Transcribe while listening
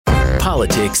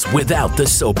politics without the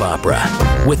soap opera,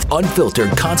 with unfiltered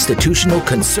constitutional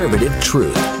conservative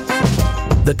truth.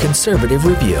 The Conservative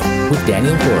Review with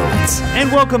Daniel Horowitz.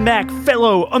 And welcome back,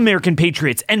 fellow American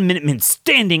patriots and Minutemen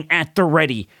standing at the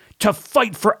ready to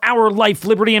fight for our life,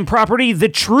 liberty, and property, the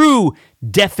true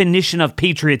definition of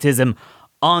patriotism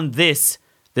on this,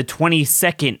 the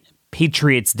 22nd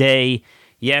Patriots Day.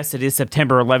 Yes, it is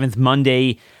September 11th,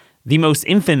 Monday, the most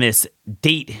infamous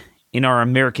date in our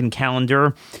American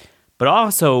calendar, but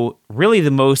also really the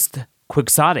most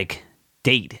quixotic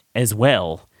date as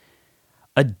well.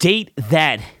 A date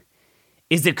that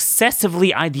is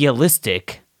excessively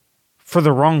idealistic for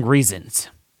the wrong reasons.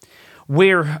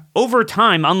 Where over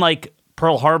time, unlike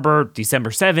Pearl Harbor, December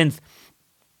 7th,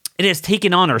 it has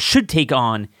taken on or should take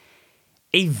on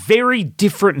a very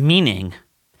different meaning,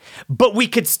 but we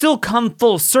could still come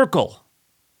full circle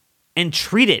and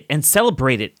treat it and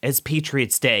celebrate it as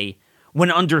Patriots Day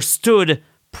when understood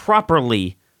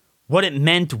properly what it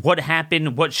meant, what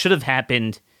happened, what should have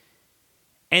happened,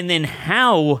 and then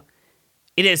how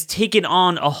it has taken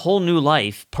on a whole new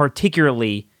life,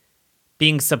 particularly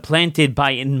being supplanted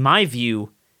by, in my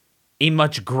view, a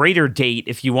much greater date,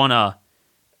 if you want to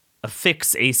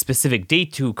affix a specific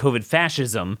date to COVID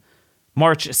fascism,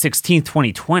 March 16th,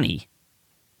 2020.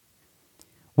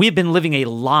 We have been living a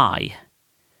lie.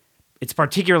 It's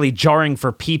particularly jarring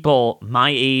for people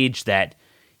my age that,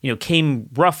 came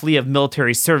roughly of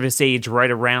military service age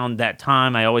right around that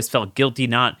time. I always felt guilty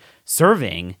not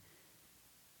serving.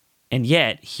 And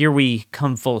yet, here we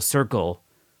come full circle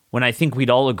when I think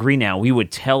we'd all agree now we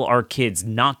would tell our kids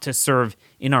not to serve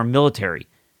in our military.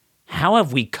 How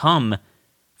have we come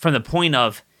from the point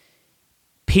of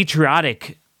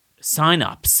patriotic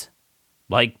signups,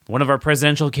 like one of our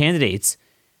presidential candidates,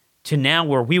 to now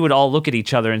where we would all look at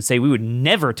each other and say we would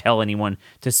never tell anyone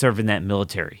to serve in that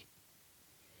military?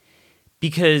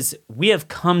 Because we have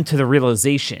come to the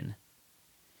realization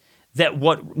that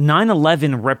what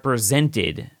 9/11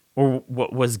 represented, or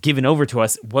what was given over to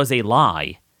us, was a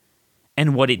lie.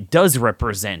 And what it does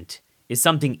represent is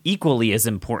something equally as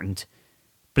important,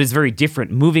 but is very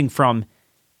different, moving from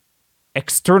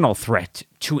external threat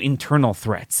to internal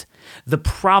threats. The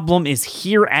problem is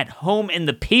here at home, and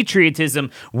the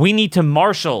patriotism we need to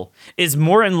marshal is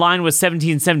more in line with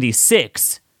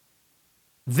 1776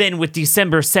 than with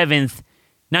December 7th,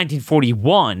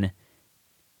 1941.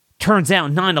 Turns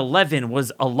out 9/11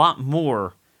 was a lot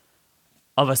more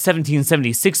of a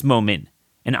 1776 moment,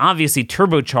 and obviously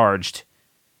turbocharged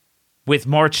with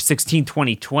March 16,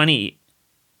 2020,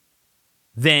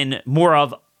 than more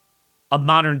of a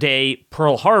modern-day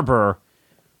Pearl Harbor,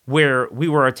 where we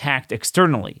were attacked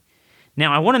externally.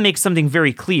 Now, I want to make something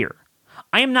very clear.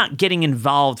 I am not getting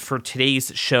involved for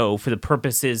today's show, for the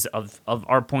purposes of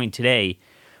our point today,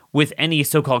 with any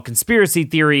so-called conspiracy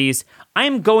theories. I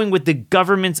am going with the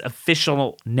government's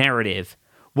official narrative,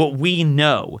 what we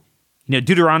know.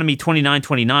 Deuteronomy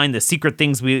 29:29, the secret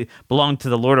things we belong to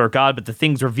the Lord our God, but the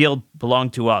things revealed belong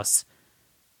to us,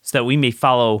 so that we may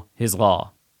follow his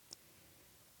law.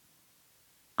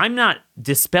 I'm not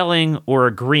dispelling or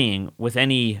agreeing with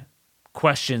any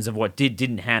questions of what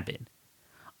didn't happen.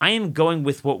 I am going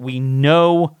with what we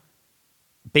know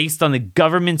based on the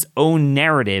government's own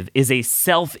narrative is a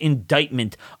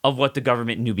self-indictment of what the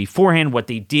government knew beforehand, what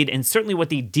they did, and certainly what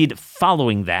they did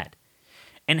following that,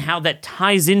 and how that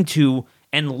ties into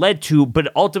and led to,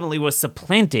 but ultimately was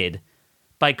supplanted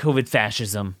by COVID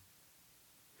fascism.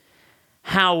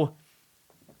 How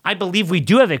I believe we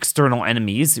do have external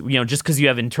enemies. Just because you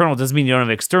have internal doesn't mean you don't have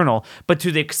external. But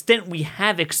to the extent we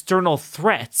have external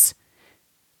threats,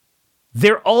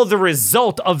 they're all the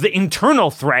result of the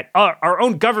internal threat, our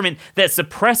own government that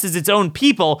suppresses its own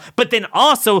people, but then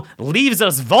also leaves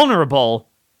us vulnerable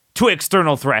to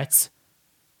external threats,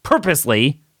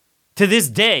 purposely, to this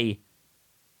day,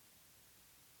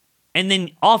 and then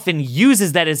often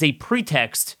uses that as a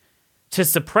pretext to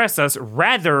suppress us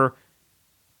rather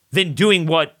than doing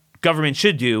what government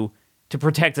should do to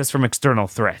protect us from external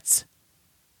threats.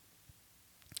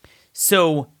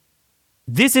 So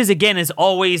this is, again, as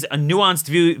always, a nuanced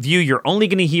view you're only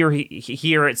going to hear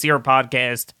here at CR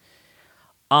Podcast.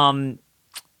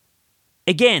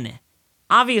 Again,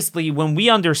 obviously, when we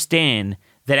understand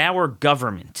that our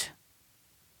government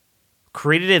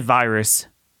created a virus,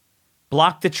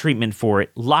 blocked the treatment for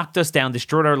it, locked us down,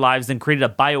 destroyed our lives, then created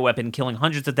a bioweapon, killing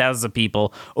hundreds of thousands of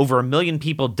people. Over 1 million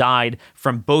people died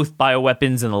from both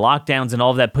bioweapons and the lockdowns and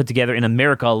all of that put together in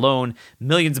America alone.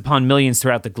 Millions upon millions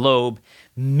throughout the globe.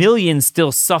 Millions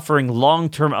still suffering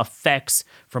long-term effects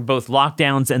from both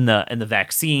lockdowns and the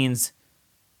vaccines.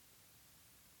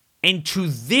 And to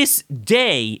this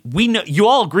day, we know, you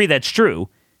all agree that's true.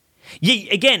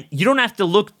 Again, you don't have to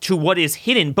look to what is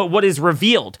hidden, but what is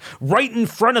revealed. Right in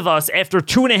front of us, after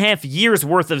 2.5 years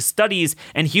worth of studies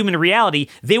and human reality,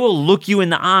 they will look you in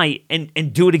the eye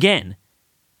and do it again.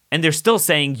 And they're still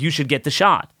saying you should get the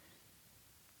shot.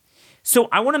 So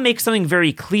I want to make something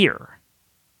very clear.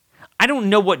 I don't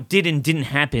know what did and didn't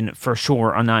happen for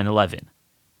sure on 9/11.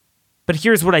 But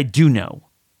here's what I do know.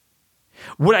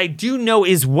 What I do know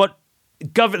is what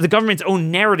the government's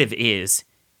own narrative is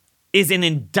an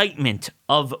indictment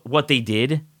of what they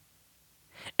did.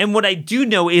 And what I do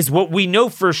know is what we know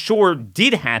for sure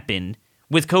did happen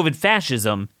with COVID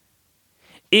fascism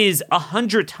is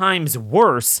 100 times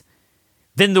worse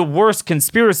than the worst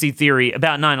conspiracy theory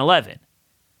about 9/11.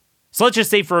 So let's just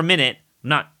say for a minute, I'm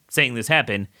not saying this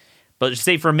happened, but just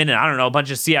say for a minute, I don't know, a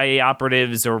bunch of CIA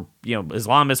operatives or,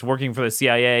 Islamists working for the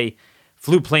CIA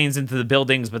flew planes into the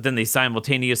buildings, but then they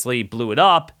simultaneously blew it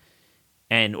up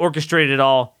and orchestrated it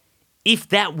all. If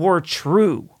that were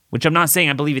true, which I'm not saying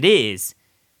I believe it is,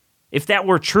 if that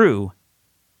were true,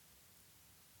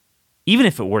 even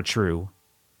if it were true,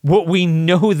 what we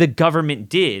know the government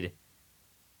did,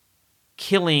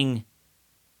 killing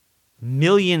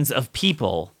millions of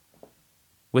people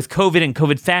with COVID and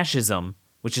COVID fascism,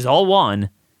 which is all one,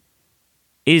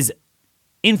 is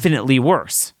infinitely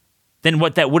worse than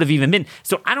what that would have even been.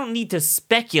 So I don't need to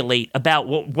speculate about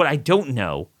what I don't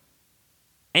know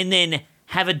and then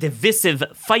have a divisive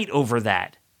fight over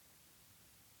that.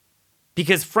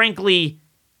 Because frankly,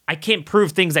 I can't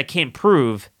prove things I can't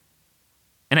prove,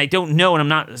 and I don't know and I'm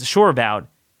not sure about.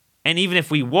 And even if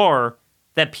we were,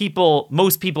 that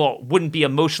most people wouldn't be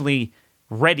emotionally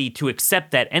ready to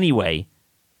accept that anyway,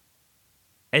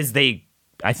 as they,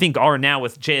 I think, are now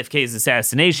with JFK's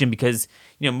assassination, because,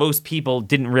 most people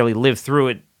didn't really live through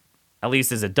it, at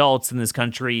least as adults in this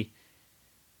country.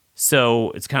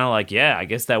 So it's kind of like, yeah, I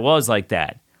guess that was like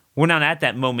that. We're not at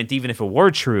that moment, even if it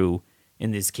were true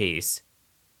in this case.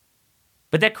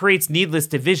 But that creates needless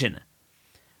division.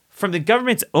 From the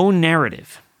government's own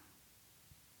narrative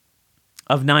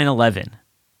of 9/11,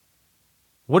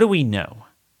 what do we know?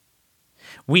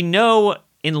 We know,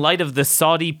 in light of the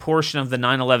Saudi portion of the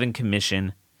 9/11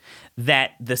 Commission,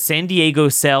 that the San Diego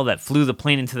cell that flew the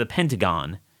plane into the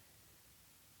Pentagon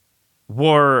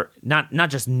were not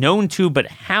just known to, but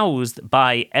housed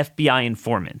by FBI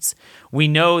informants. We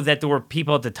know that there were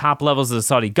people at the top levels of the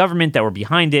Saudi government that were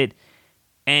behind it,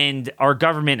 and our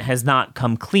government has not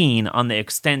come clean on the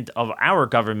extent of our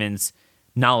government's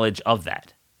knowledge of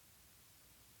that.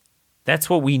 That's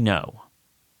what we know.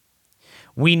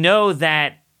 We know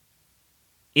that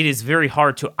it is very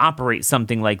hard to operate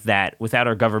something like that without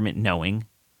our government knowing.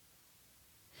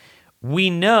 We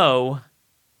know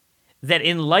that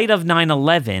in light of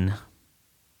 9/11,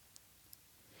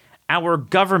 our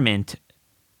government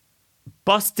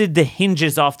busted the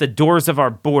hinges off the doors of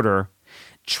our border,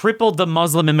 tripled the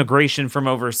Muslim immigration from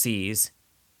overseas,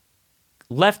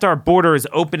 left our borders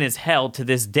open as hell to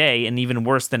this day, and even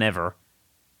worse than ever,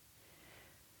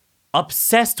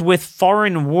 obsessed with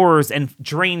foreign wars and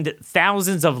drained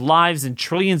thousands of lives and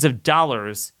trillions of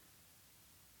dollars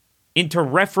into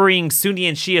refereeing Sunni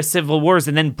and Shia civil wars,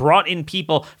 and then brought in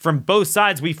people from both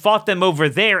sides. We fought them over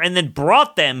there and then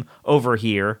brought them over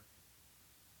here.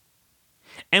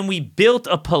 And we built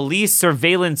a police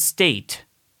surveillance state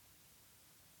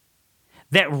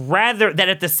that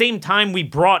at the same time we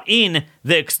brought in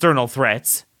the external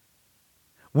threats,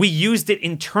 we used it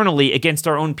internally against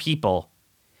our own people,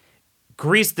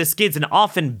 greased the skids, and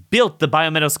often built the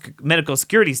biomedical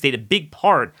security state, a big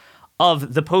part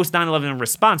of the post-9/11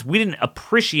 response. We didn't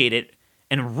appreciate it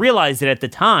and realize it at the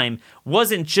time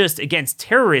wasn't just against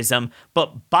terrorism,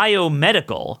 but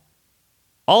biomedical.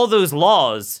 All those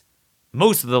laws,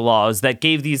 most of the laws that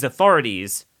gave these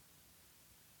authorities,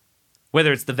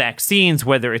 whether it's the vaccines,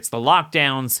 whether it's the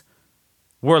lockdowns,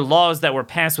 were laws that were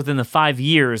passed within the 5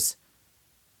 years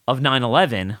of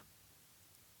 9/11,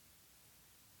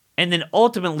 and then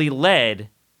ultimately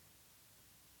led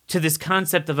to this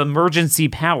concept of emergency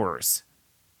powers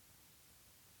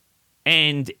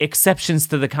and exceptions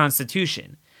to the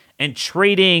Constitution and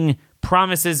trading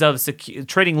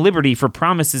liberty for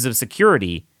promises of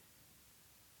security,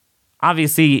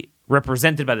 obviously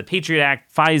represented by the Patriot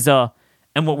Act, FISA,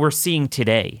 and what we're seeing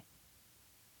today.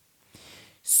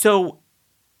 So,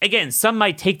 again, some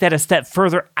might take that a step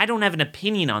further. I don't have an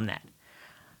opinion on that.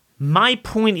 My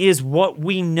point is what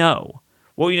we know.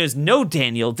 What we know is, no,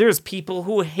 Daniel, there's people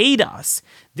who hate us.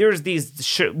 There's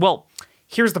these... Well,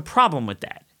 here's the problem with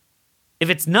that. If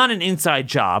it's not an inside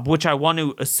job, which I want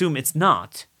to assume it's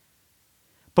not,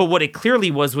 But what it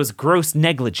clearly was gross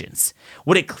negligence.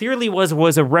 What it clearly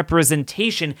was a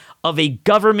representation of a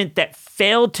government that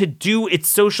failed to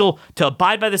to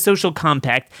abide by the social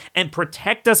compact and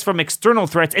protect us from external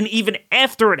threats. And even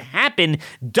after it happened,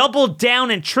 doubled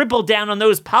down and tripled down on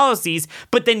those policies,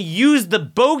 but then used the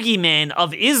bogeyman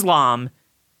of Islam,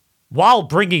 while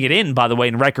bringing it in, by the way,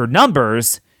 in record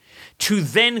numbers, to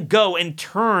then go and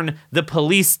turn the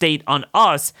police state on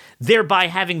us, thereby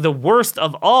having the worst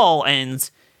of all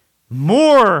ends,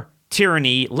 more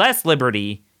tyranny, less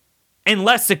liberty, and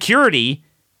less security.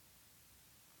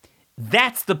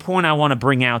 That's the point I want to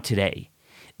bring out today.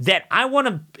 That I want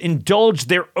to indulge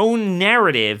their own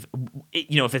narrative,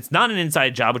 if it's not an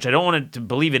inside job, which I don't want it to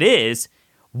believe it is,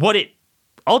 what it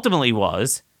ultimately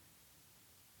was,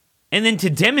 and then to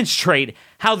demonstrate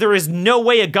how there is no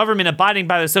way a government abiding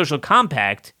by the social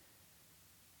compact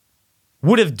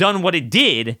would have done what it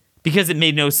did because it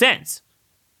made no sense.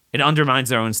 It undermines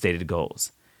their own stated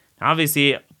goals. Now,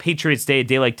 obviously, Patriots Day, a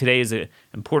day like today, is an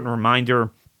important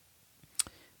reminder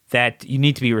that you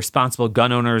need to be responsible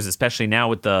gun owners, especially now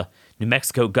with the New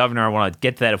Mexico governor. I want to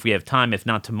get to that if we have time, if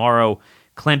not tomorrow,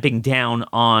 clamping down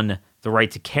on the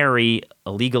right to carry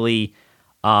illegally.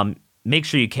 Make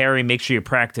sure you carry, make sure you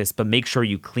practice, but make sure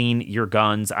you clean your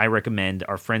guns. I recommend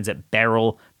our friends at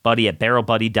Barrel Buddy at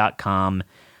barrelbuddy.com.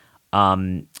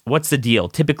 What's the deal?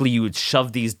 Typically, you would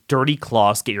shove these dirty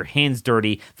cloths, get your hands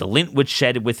dirty. The lint would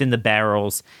shed within the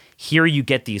barrels. Here you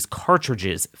get these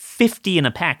cartridges, 50 in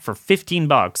a pack for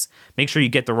 $15. Make sure you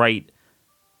get the right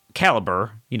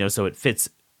caliber, so it fits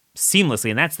seamlessly.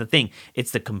 And that's the thing.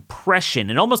 It's the compression.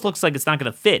 It almost looks like it's not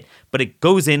going to fit, but it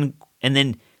goes in and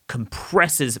then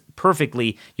compresses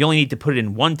perfectly. You only need to put it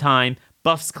in one time,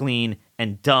 buffs clean,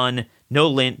 and done. No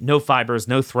lint, no fibers,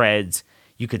 no threads.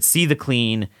 You could see the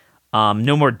clean.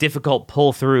 No more difficult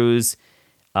pull-throughs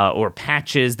or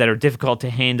patches that are difficult to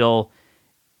handle.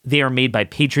 They are made by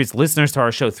Patriots listeners to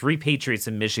our show, 3 Patriots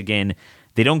in Michigan.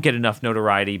 They don't get enough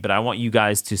notoriety, but I want you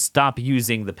guys to stop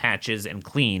using the patches and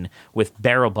clean with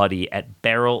Barrel Buddy at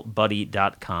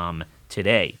barrelbuddy.com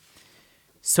today.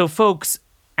 So, folks,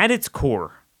 at its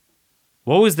core,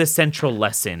 what was the central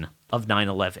lesson of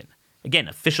 9/11? Again,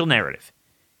 official narrative.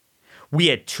 We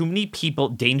had too many people,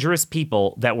 dangerous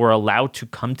people, that were allowed to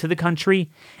come to the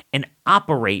country and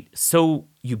operate so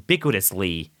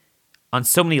ubiquitously on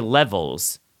so many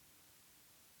levels,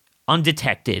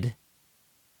 undetected,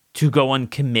 to go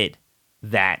and commit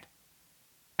that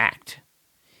act.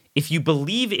 If you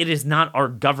believe it is not our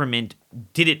government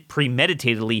did it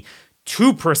premeditatedly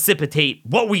to precipitate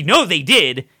what we know they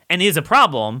did and is a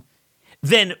problem,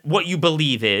 then what you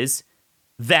believe is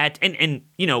that, and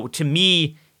to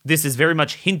me, this is very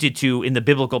much hinted to in the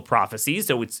biblical prophecies,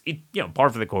 so it's par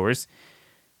for the course.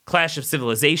 Clash of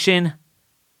civilization.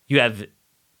 You have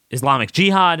Islamic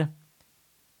Jihad.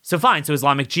 So fine, so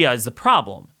Islamic Jihad is the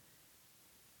problem.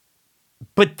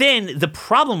 But then the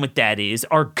problem with that is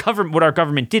what our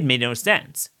government did made no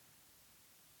sense.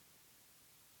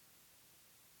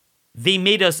 They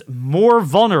made us more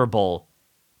vulnerable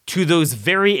to those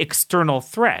very external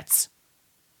threats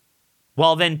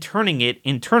while then turning it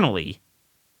internally.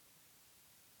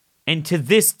 And to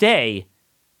this day,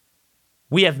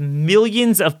 we have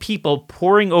millions of people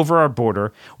pouring over our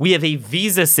border. We have a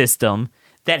visa system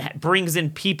that brings in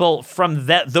people from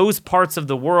those parts of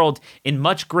the world in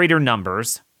much greater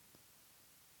numbers.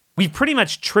 We've pretty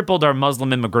much tripled our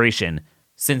Muslim immigration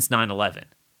since 9/11.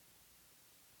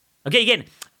 Okay, again,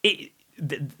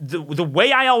 the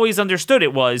way I always understood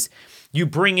it was you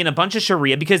bring in a bunch of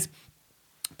Sharia, because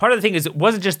part of the thing is it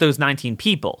wasn't just those 19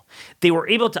 people. They were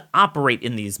able to operate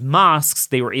in these mosques.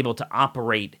 They were able to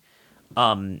operate,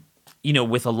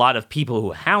 with a lot of people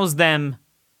who housed them.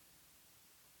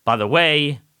 By the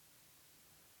way,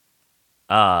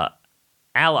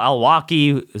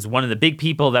 Al-Awlaki is one of the big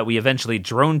people that we eventually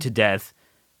droned to death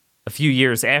a few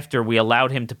years after we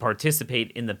allowed him to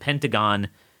participate in the Pentagon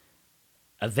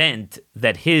event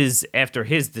that after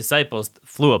his disciples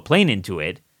flew a plane into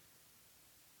it.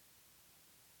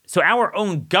 So our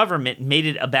own government made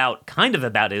it kind of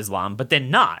about Islam, but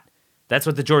then not. That's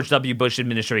what the George W. Bush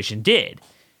administration did.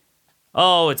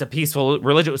 Oh, it's a peaceful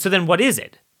religion. So then what is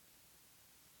it?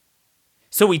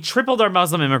 So we tripled our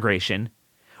Muslim immigration.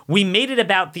 We made it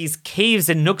about these caves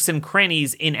and nooks and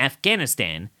crannies in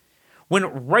Afghanistan, when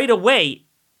right away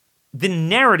the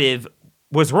narrative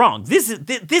was wrong. This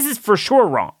is for sure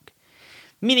wrong.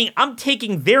 Meaning I'm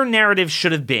taking their narrative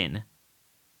should have been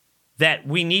that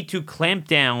we need to clamp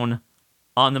down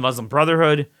on the Muslim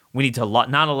Brotherhood. We need to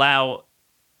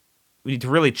we need to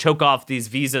really choke off these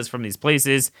visas from these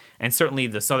places, and certainly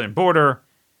the southern border.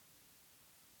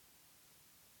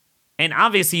 And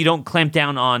obviously you don't clamp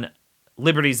down on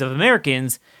liberties of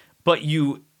Americans, but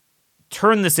you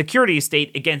turn the security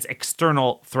state against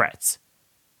external threats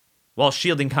while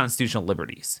shielding constitutional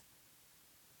liberties.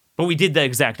 But we did the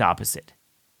exact opposite.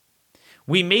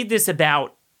 We made this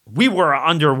about we were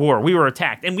under war, we were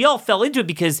attacked, and we all fell into it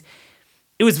because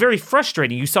it was very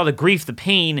frustrating. You saw the grief, the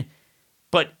pain,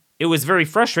 but it was very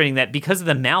frustrating that because of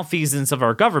the malfeasance of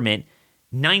our government,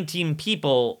 19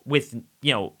 people with,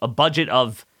 a budget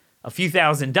of a few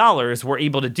 $1,000s were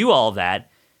able to do all of that.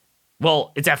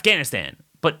 Well, it's Afghanistan.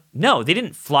 But no, they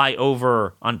didn't fly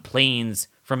over on planes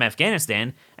from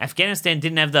Afghanistan. Afghanistan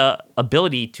didn't have the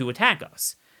ability to attack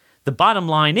us. The bottom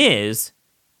line is,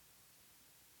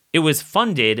 it was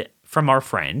funded from our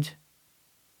friend,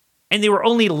 and they were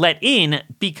only let in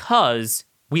because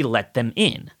we let them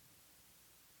in.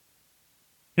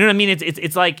 You know what I mean?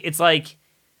 It's like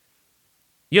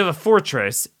you have a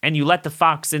fortress and you let the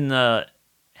fox in the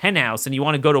henhouse and you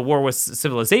want to go to war with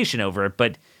civilization over it,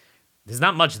 but there's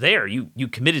not much there. You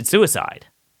committed suicide.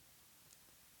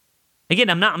 Again,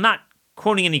 I'm not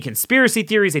quoting any conspiracy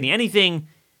theories, anything.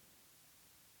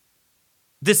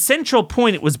 The central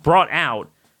point it was brought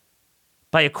out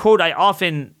by a quote I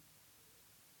often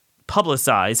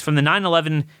publicize from the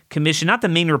 9/11 Commission, not the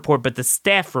main report, but the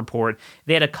staff report.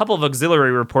 They had a couple of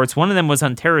auxiliary reports. One of them was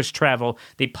on terrorist travel.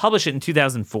 They published it in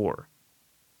 2004.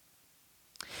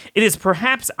 It is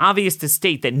perhaps obvious to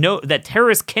state that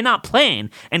terrorists cannot plan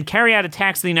and carry out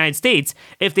attacks in the United States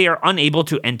if they are unable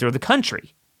to enter the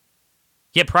country.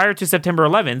 Yet prior to September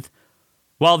 11th,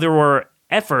 while there were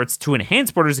efforts to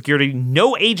enhance border security,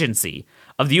 no agency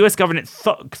of the U.S. government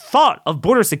thought of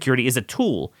border security as a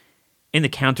tool in the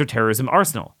counterterrorism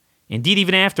arsenal. Indeed,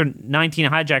 even after 19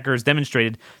 hijackers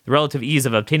demonstrated the relative ease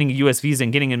of obtaining a U.S. visa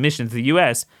and getting admission to the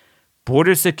U.S.,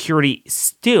 border security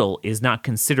still is not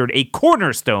considered a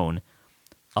cornerstone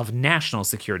of national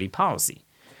security policy.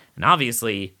 And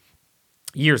obviously,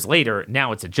 years later,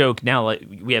 now it's a joke. Now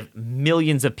we have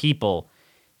millions of people.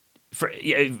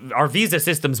 Our visa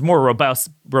system's more robust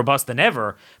than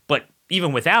ever, but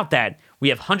even without that, we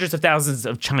have hundreds of thousands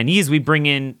of Chinese we bring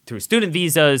in through student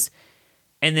visas.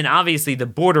 And then obviously the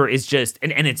border is just,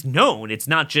 and it's known, it's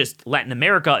not just Latin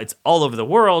America, it's all over the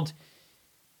world.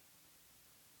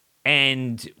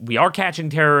 And we are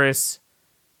catching terrorists,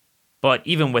 but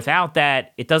even without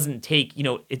that, it doesn't take,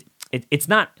 it's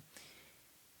not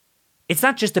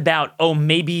just about,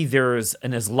 maybe there's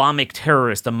an Islamic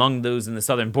terrorist among those in the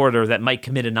southern border that might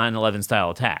commit a 9/11 style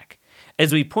attack.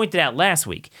 As we pointed out last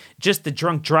week, just the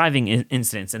drunk driving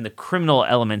incidents and the criminal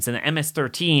elements and the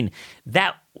MS-13,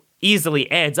 that easily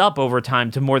adds up over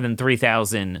time to more than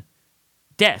 3,000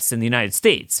 deaths in the United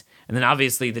States. And then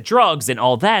obviously the drugs and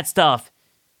all that stuff.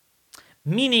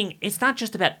 Meaning, it's not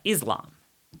just about Islam.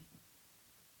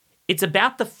 It's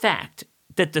about the fact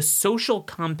that the social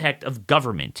compact of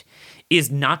government is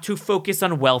not to focus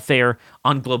on welfare,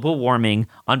 on global warming,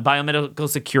 on biomedical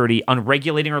security, on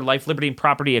regulating our life, liberty, and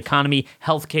property, economy,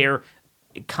 healthcare,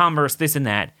 commerce, this and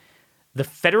that. The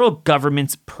federal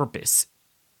government's purpose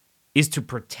is to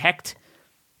protect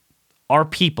our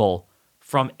people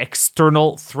from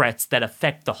external threats that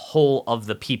affect the whole of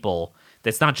the people.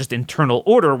 That's not just internal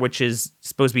order, which is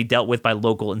supposed to be dealt with by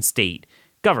local and state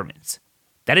governments.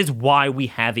 That is why we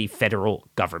have a federal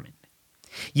government.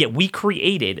 Yet we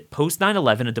created, post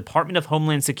 9/11, a Department of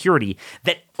Homeland Security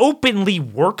that openly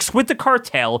works with the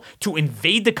cartel to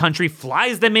invade the country,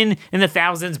 flies them in the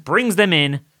thousands, brings them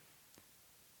in. I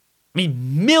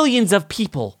mean, millions of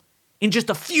people in just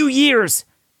a few years.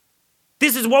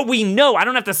 This is what we know. I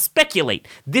don't have to speculate.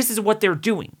 This is what they're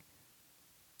doing.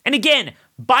 And again,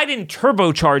 Biden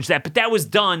turbocharged that, but that was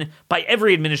done by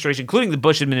every administration, including the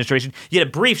Bush administration. You had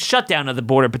a brief shutdown of the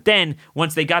border, but then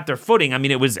once they got their footing,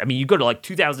 you go to like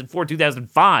 2004,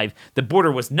 2005, the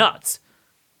border was nuts.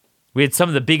 We had some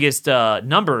of the biggest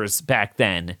numbers back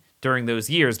then during those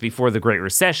years before the Great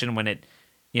Recession when it,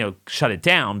 shut it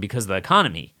down because of the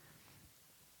economy.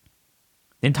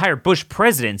 The entire Bush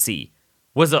presidency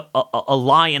was a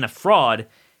lie and a fraud,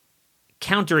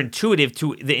 counterintuitive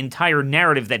to the entire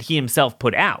narrative that he himself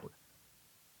put out.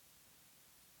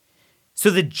 So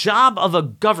the job of a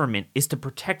government is to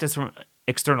protect us from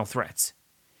external threats.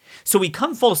 So we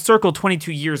come full circle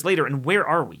 22 years later, and where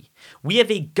are we? We have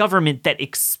a government that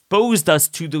exposed us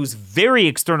to those very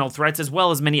external threats, as well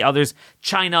as many others.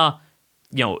 China,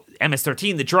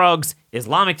 MS-13, the drugs,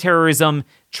 Islamic terrorism,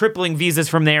 tripling visas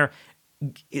from there,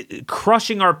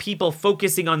 crushing our people,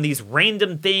 focusing on these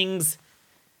random things,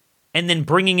 and then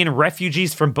bringing in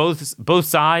refugees from both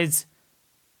sides.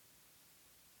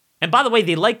 And by the way,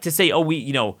 they like to say,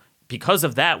 because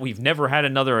of that, we've never had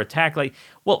another attack. Like,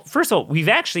 well, first of all, we've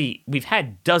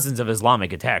had dozens of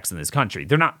Islamic attacks in this country.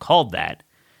 They're not called that.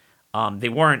 They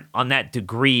weren't on that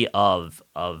degree of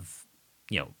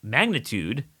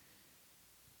magnitude.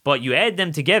 But you add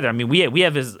them together. I mean, we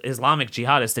have Islamic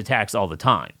jihadist attacks all the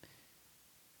time,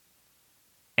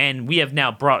 and we have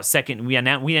now brought we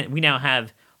now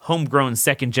have homegrown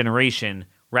second generation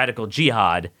radical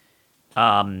jihad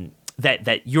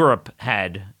that Europe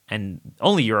had, and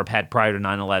only Europe had prior to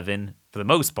 9/11 for the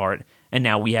most part, and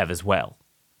now we have as well.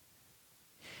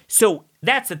 So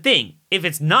that's the thing.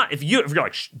 If you're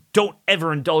like, don't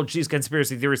ever indulge these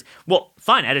conspiracy theories, well,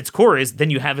 fine. At its core is then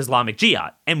you have Islamic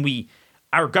jihad, and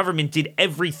our government did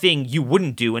everything you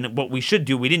wouldn't do, and what we should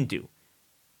do, we didn't do.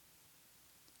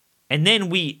 And then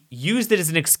we used it as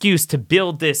an excuse to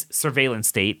build this surveillance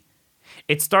state.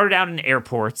 It started out in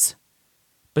airports,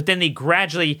 but then they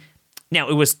gradually... Now,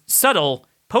 it was subtle.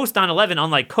 Post 9/11,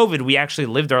 unlike COVID, we actually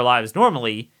lived our lives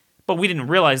normally, but we didn't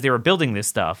realize they were building this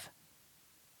stuff.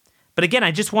 But again,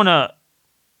 I just want to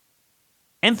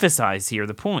emphasize here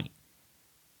the point.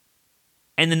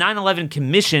 And the 9/11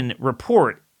 Commission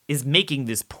report is making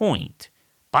this point.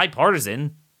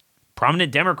 Bipartisan,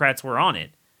 prominent Democrats were on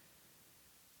it.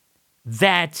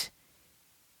 That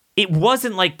it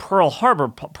wasn't like Pearl Harbor.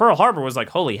 Pearl Harbor was like,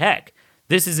 holy heck,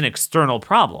 this is an external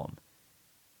problem.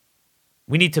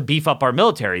 We need to beef up our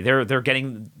military.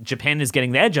 Japan is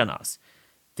getting the edge on us.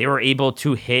 They were able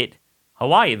to hit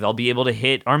Hawaii. They'll be able to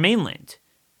hit our mainland.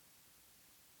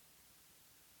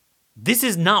 This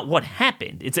is not what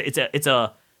happened. It's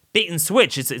a bait and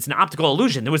switch. It's an optical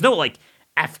illusion. There was no like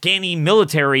Afghani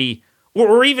military,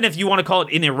 or even if you want to call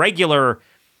it an irregular,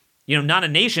 not a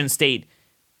nation state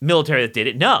military that did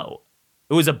it. No,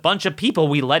 it was a bunch of people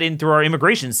we let in through our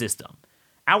immigration system.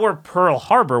 Our Pearl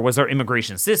Harbor was our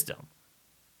immigration system.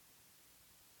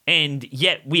 And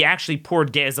yet we actually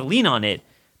poured gasoline on it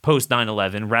post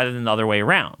 9/11 rather than the other way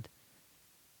around.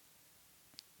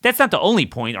 That's not the only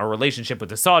point. Our relationship with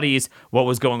the Saudis, what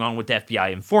was going on with the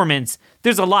FBI informants.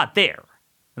 There's a lot there.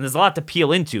 And there's a lot to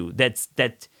peel into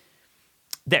that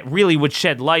really would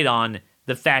shed light on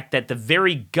the fact that the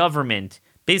very government,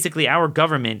 basically our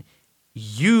government,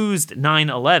 used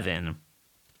 9/11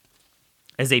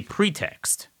 as a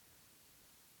pretext.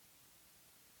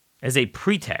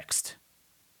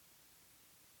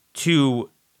 To,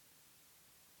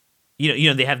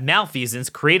 they have malfeasance,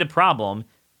 create a problem.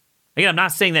 Again, I'm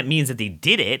not saying that means that they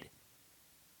did it,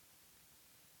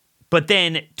 but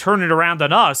then turn it around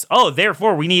on us. Oh,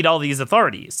 therefore we need all these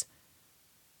authorities.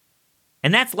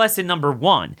 And that's lesson number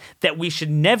one, that we should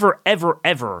never, ever,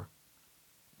 ever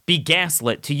be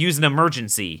gaslit to use an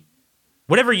emergency,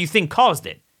 whatever you think caused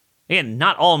it. Again,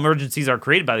 not all emergencies are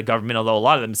created by the government, although a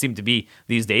lot of them seem to be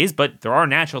these days, but there are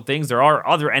natural things, there are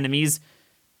other enemies,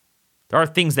 there are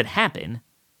things that happen.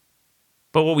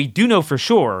 But what we do know for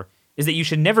sure is that you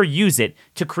should never use it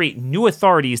to create new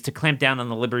authorities to clamp down on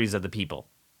the liberties of the people.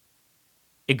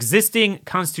 Existing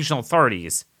constitutional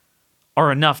authorities are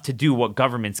enough to do what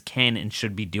governments can and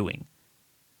should be doing.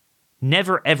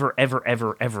 Never, ever, ever,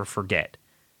 ever, ever forget.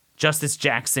 Justice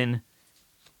Jackson,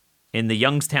 in the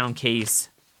Youngstown case,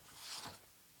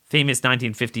 famous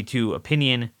 1952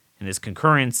 opinion in his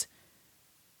concurrence,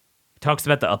 talks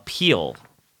about the appeal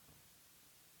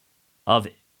of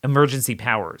emergency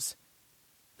powers.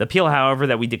 The appeal, however,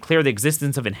 that we declare the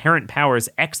existence of inherent powers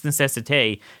ex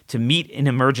necessite to meet an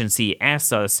emergency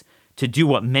asks us to do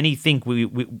what many think we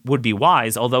would be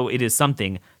wise, although it is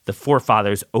something the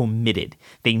forefathers omitted.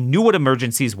 They knew what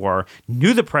emergencies were,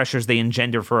 knew the pressures they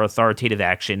engender for authoritative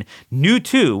action, knew,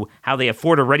 too, how they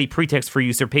afford a ready pretext for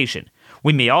usurpation.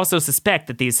 We may also suspect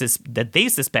that they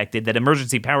suspected that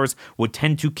emergency powers would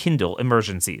tend to kindle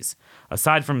emergencies.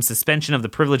 Aside from suspension of the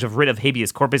privilege of writ of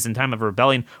habeas corpus in time of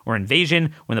rebellion or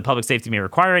invasion, when the public safety may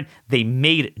require it, they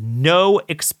made no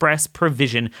express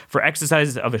provision for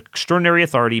exercises of extraordinary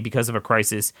authority because of a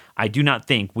crisis. I do not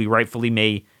think we rightfully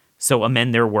may so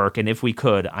amend their work, and if we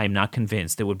could, I am not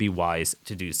convinced it would be wise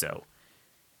to do so.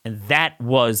 And that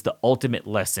was the ultimate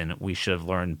lesson we should have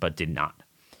learned, but did not.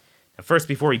 Now, first,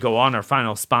 before we go on, our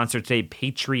final sponsor today,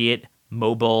 Patriot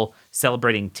Mobile,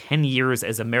 celebrating 10 years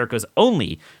as America's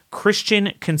only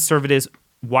Christian conservative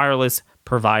wireless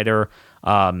provider.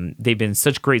 They've been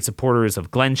such great supporters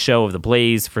of Glenn's show, of The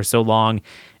Blaze, for so long,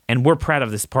 and we're proud of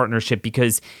this partnership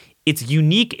because it's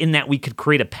unique in that we could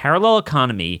create a parallel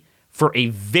economy for a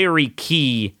very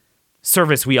key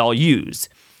service we all use.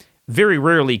 Very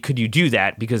rarely could you do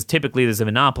that because typically there's a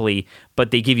monopoly,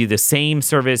 but they give you the same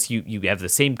service. You have the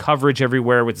same coverage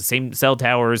everywhere with the same cell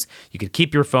towers. You could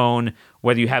keep your phone,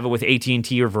 whether you have it with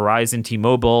AT&T or Verizon,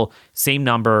 T-Mobile, same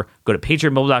number. Go to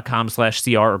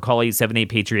patriotmobile.com/CR or call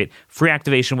 878-PATRIOT. Free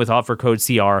activation with offer code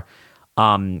CR.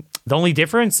 The only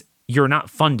difference, you're not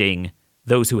funding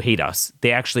those who hate us.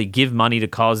 They actually give money to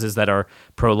causes that are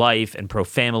pro-life and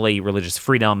pro-family, religious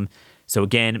freedom. So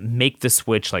again, make the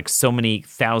switch like so many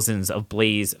thousands of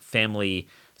Blaze family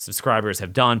subscribers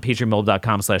have done.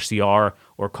 patriotmobile.com/CR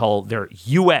or call their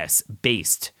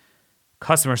US-based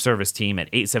customer service team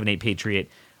at 878-PATRIOT.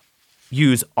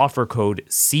 Use offer code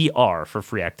CR for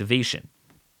free activation.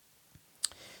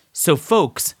 So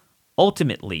folks,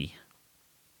 ultimately,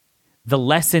 the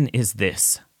lesson is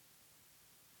this.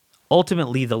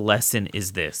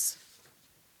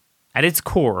 At its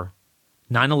core,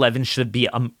 9/11 should be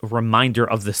a reminder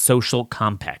of the social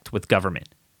compact with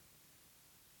government.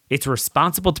 It's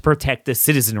responsible to protect the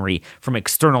citizenry from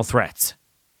external threats.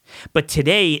 But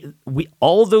today,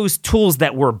 all those tools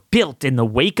that were built in the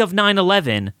wake of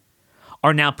 9/11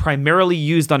 are now primarily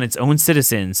used on its own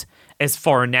citizens as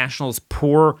foreign nationals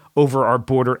pour over our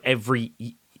border every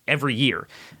year.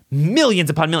 Millions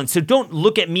upon millions. So don't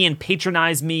look at me and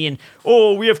patronize me and,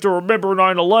 we have to remember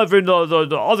 9/11,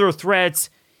 the other threats.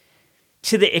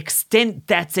 To the extent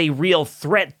that's a real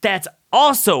threat, that's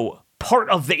also part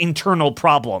of the internal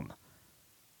problem.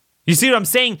 You see what I'm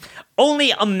saying? Only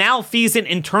a malfeasant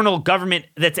internal government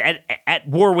that's at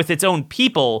war with its own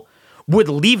people would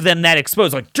leave them that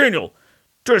exposed. Like, Daniel,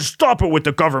 just stop it with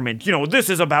the government. This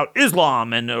is about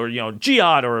Islam or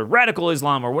jihad or radical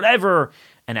Islam or whatever,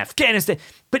 and Afghanistan.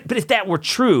 But if that were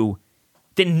true,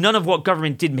 then none of what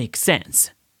government did make sense.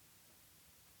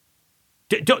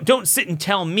 Don't sit and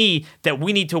tell me that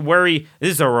we need to worry.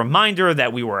 This is a reminder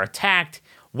that we were attacked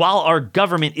while our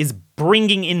government is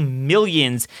bringing in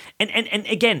millions. And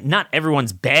again, not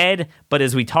everyone's bad, but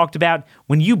as we talked about,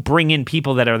 when you bring in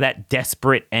people that are that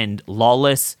desperate and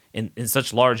lawless in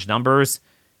such large numbers,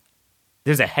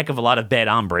 there's a heck of a lot of bad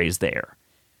hombres there.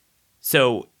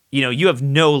 So, you have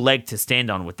no leg to stand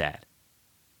on with that.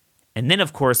 And then,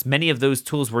 of course, many of those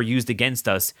tools were used against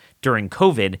us during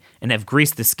COVID and have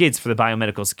greased the skids for the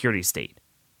biomedical security state.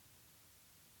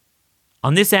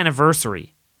 On this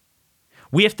anniversary,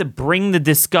 we have to bring the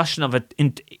discussion of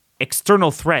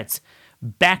external threats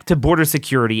back to border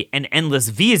security and endless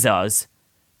visas.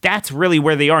 That's really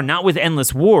where they are, not with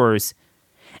endless wars.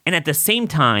 And at the same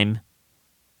time,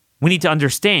 we need to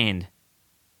understand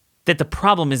that the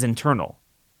problem is internal.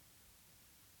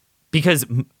 Because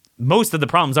most of the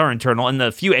problems are internal, and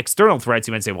the few external threats,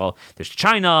 you might say, well, there's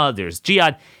China, there's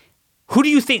jihad. Who do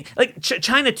you think? Like,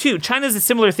 China, too. China's a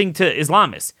similar thing to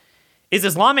Islamists. Is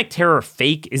Islamic terror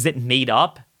fake? Is it made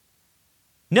up?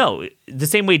 No. The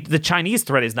same way the Chinese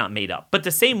threat is not made up. But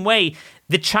the same way,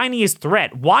 the Chinese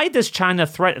threat, why does China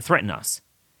threaten us?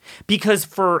 Because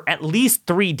for at least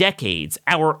 3 decades,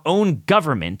 our own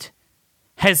government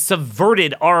has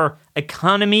subverted our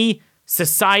economy,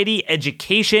 society,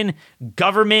 education,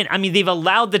 government. I mean, they've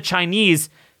allowed the Chinese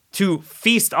to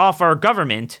feast off our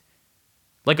government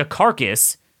like a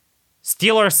carcass,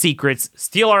 steal our secrets,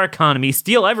 steal our economy,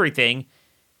 steal everything,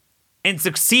 and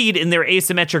succeed in their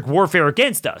asymmetric warfare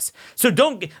against us. So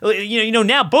don't,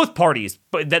 now both parties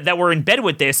that were in bed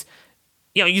with this,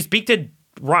 you speak to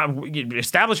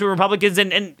establishment Republicans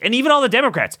and even all the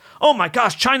Democrats. Oh my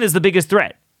gosh, China's the biggest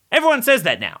threat. Everyone says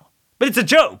that now, but it's a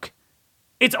joke.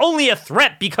 It's only a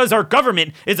threat because our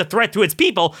government is a threat to its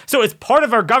people. So it's part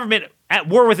of our government at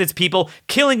war with its people,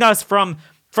 killing us from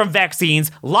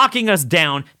vaccines, locking us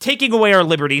down, taking away our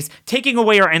liberties, taking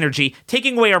away our energy,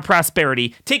 taking away our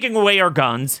prosperity, taking away our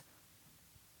guns,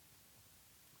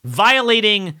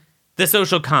 violating the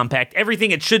social compact. Everything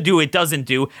it should do, it doesn't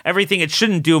do. Everything it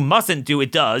shouldn't do, mustn't do,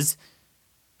 it does.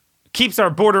 Keeps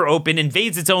our border open,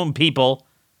 invades its own people,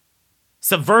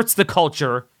 subverts the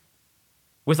culture,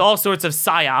 with all sorts of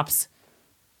psyops.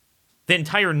 The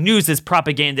entire news is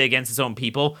propaganda against its own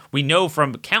people. We know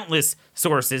from countless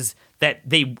sources that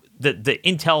the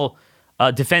intel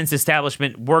defense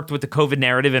establishment worked with the COVID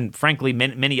narrative and, frankly,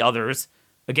 many others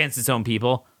against its own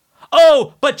people.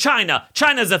 Oh, but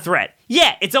China's a threat.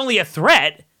 Yeah, it's only a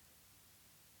threat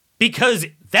because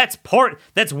that's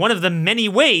one of the many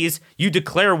ways you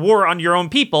declare war on your own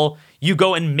people. You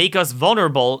go and make us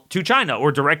vulnerable to China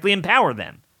or directly empower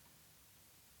them.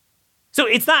 So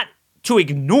it's not to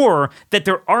ignore that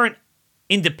there aren't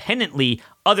independently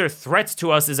other threats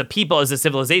to us as a people, as a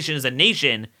civilization, as a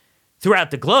nation throughout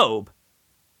the globe.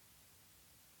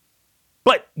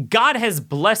 But God has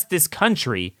blessed this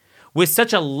country with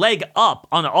such a leg up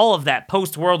on all of that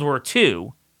post-World War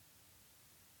II,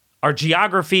 our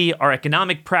geography, our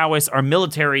economic prowess, our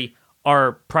military,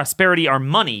 our prosperity, our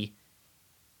money,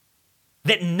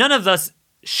 that none of us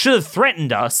should have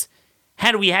threatened us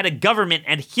had we had a government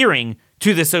adhering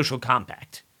to the social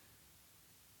compact.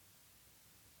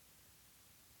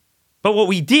 But what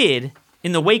we did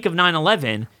in the wake of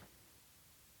 9/11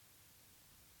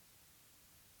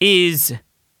 is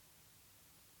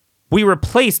we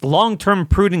replaced long-term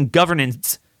prudent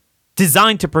governance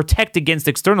designed to protect against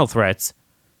external threats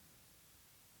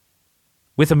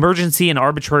with emergency and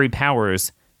arbitrary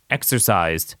powers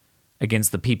exercised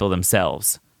against the people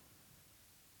themselves.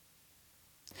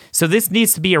 So this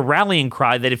needs to be a rallying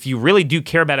cry that if you really do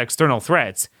care about external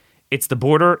threats, it's the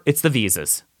border, it's the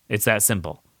visas. It's that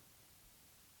simple.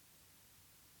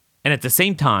 And at the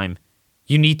same time,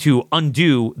 you need to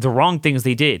undo the wrong things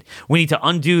they did. We need to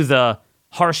undo the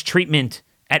harsh treatment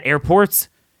at airports.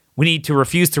 We need to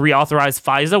refuse to reauthorize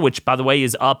FISA, which, by the way,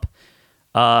 is up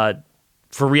for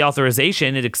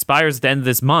reauthorization. It expires at the end of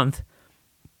this month.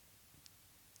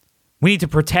 We need to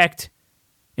protect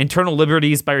internal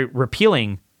liberties by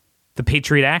repealing the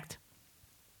Patriot Act.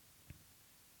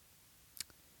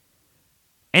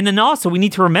 And then also, we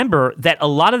need to remember that a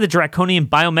lot of the draconian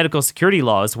biomedical security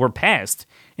laws were passed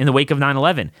in the wake of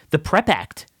 9/11. The PrEP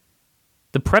Act.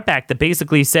 The PrEP Act that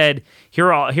basically said,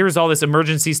 here's all this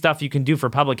emergency stuff you can do for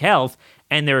public health,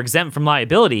 and they're exempt from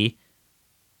liability.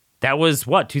 That was,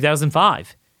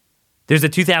 2005. There's a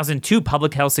 2002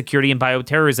 Public Health Security and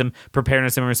Bioterrorism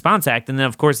Preparedness and Response Act, and then,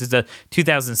 of course, there's a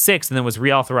 2006, and then was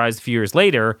reauthorized a few years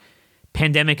later,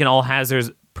 Pandemic and All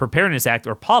Hazards Preparedness Act,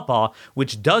 or PAWPA,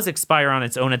 which does expire on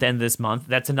its own at the end of this month.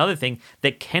 That's another thing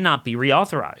that cannot be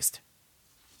reauthorized.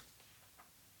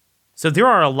 So there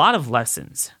are a lot of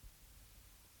lessons.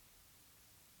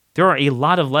 There are a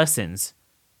lot of lessons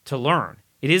to learn.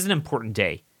 It is an important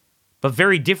day, but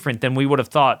very different than we would have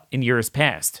thought in years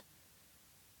past.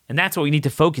 And that's what we need to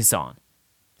focus on.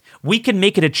 We can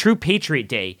make it a true Patriot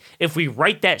Day if we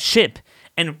right that ship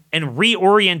and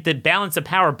reorient the balance of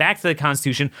power back to the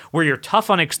Constitution, where you're tough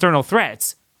on external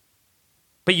threats,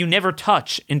 but you never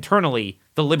touch internally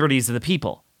the liberties of the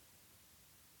people.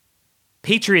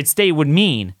 Patriots Day would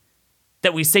mean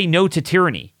that we say no to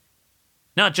tyranny.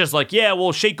 Not just like, yeah,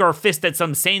 we'll shake our fist at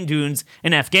some sand dunes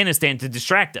in Afghanistan to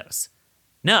distract us.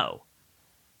 No.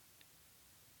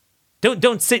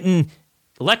 Don't sit and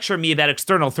lecture me about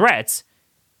external threats.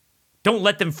 Don't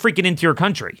let them freak it into your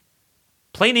country.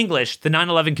 Plain English, the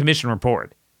 9/11 Commission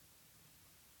report.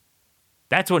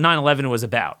 That's what 9/11 was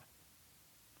about.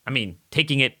 I mean,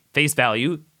 taking it face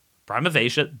value, prima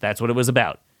facie, that's what it was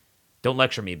about. Don't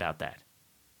lecture me about that.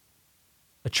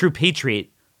 A true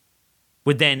patriot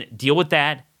would then deal with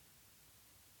that,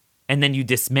 and then you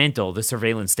dismantle the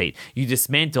surveillance state. You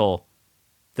dismantle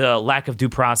the lack of due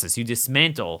process. You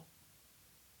dismantle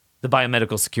the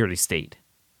biomedical security state.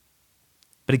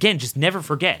 But again, just never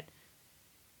forget,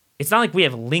 it's not like we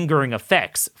have lingering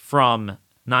effects from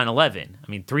 9/11.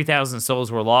 I mean, 3,000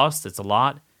 souls were lost. It's a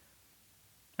lot.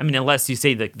 I mean, unless you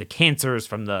say the cancers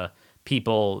from the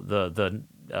people, the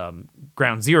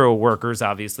ground zero workers,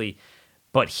 obviously.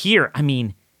 But here, I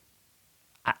mean,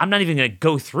 I'm not even going to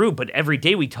go through, but every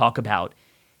day we talk about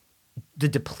the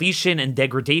depletion and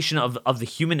degradation of the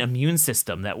human immune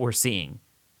system that we're seeing.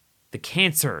 The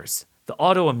cancers, the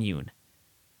autoimmune.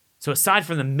 So aside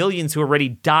from the millions who already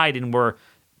died and were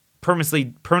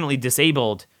permanently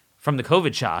disabled from the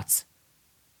COVID shots,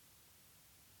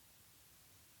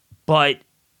 but,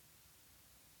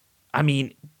 I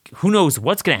mean, who knows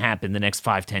what's going to happen the next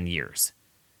 5-10 years.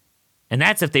 And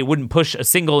that's if they wouldn't push a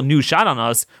single new shot on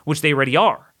us, which they already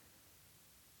are.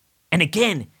 And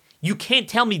again, you can't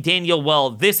tell me, Daniel,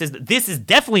 well, this is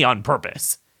definitely on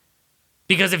purpose.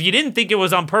 Because if you didn't think it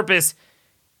was on purpose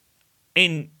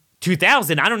in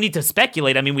 2000, I don't need to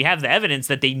speculate. I mean, we have the evidence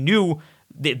that they knew,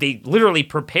 they literally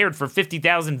prepared for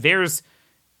 50,000 VAERS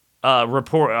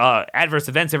adverse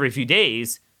events every few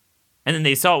days, and then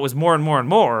they saw it was more and more and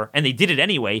more, and they did it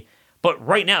anyway. But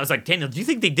right now, it's like, Daniel, do you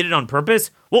think they did it on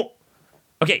purpose? Well,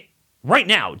 okay, right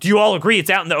now, do you all agree it's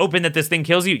out in the open that this thing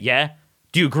kills you? Yeah.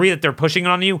 Do you agree that they're pushing it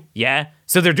on you? Yeah.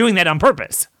 So they're doing that on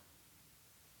purpose.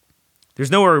 There's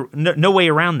no way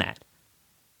around that.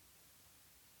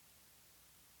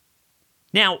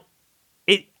 Now,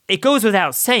 it goes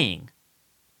without saying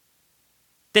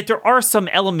that there are some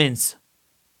elements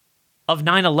of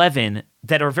 9/11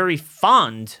 that are very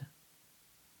fond,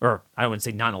 or I wouldn't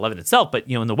say 9/11 itself, but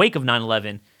in the wake of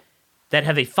 9/11, that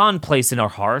have a fond place in our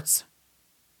hearts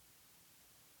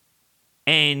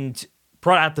and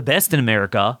brought out the best in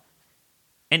America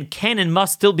and can and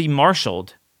must still be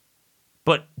marshaled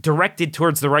but directed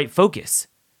towards the right focus.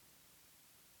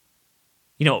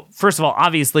 First of all,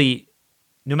 obviously,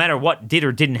 no matter what did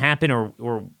or didn't happen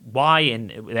or why and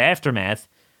the aftermath,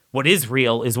 what is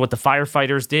real is what the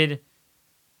firefighters did.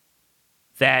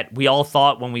 That we all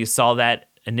thought when we saw that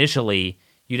initially,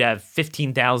 you'd have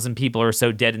 15,000 people or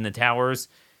so dead in the towers.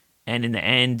 And in the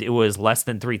end, it was less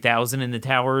than 3,000 in the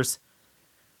towers.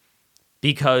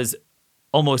 Because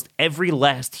almost every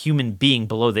last human being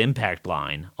below the impact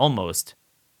line, almost,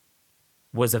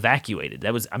 was evacuated.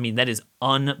 That is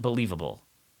unbelievable.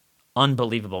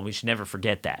 Unbelievable. We should never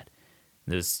forget that.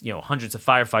 There's, hundreds of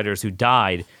firefighters who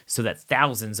died so that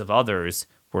thousands of others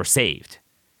were saved.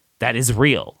 That is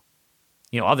real.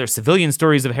 Other civilian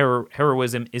stories of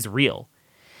heroism is real.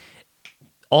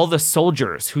 All the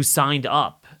soldiers who signed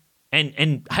up,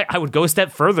 and I would go a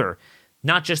step further,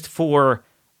 not just for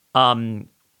the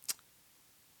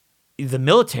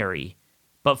military,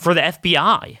 but for the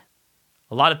FBI.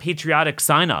 A lot of patriotic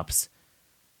signups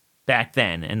back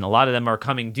then, and a lot of them are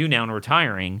coming due now and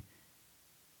retiring.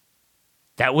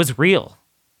 That was real.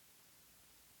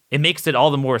 It makes it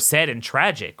all the more sad and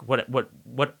tragic what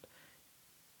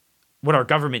our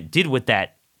government did with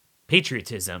that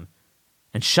patriotism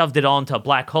and shoved it all into a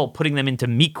black hole, putting them into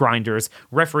meat grinders,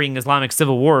 refereeing Islamic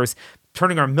civil wars,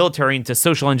 turning our military into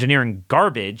social engineering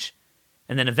garbage,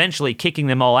 and then eventually kicking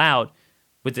them all out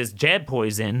with this jab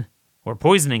poison or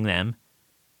poisoning them.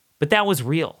 But that was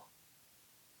real.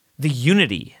 The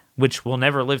unity, which we'll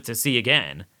never live to see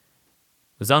again,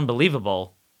 was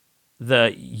unbelievable.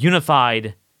 The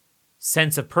unified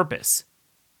sense of purpose.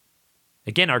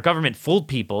 Again, our government fooled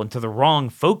people into the wrong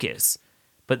focus,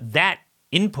 but that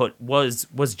input was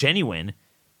genuine,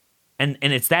 and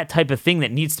it's that type of thing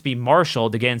that needs to be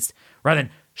marshaled against, rather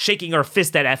than shaking our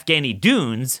fist at Afghani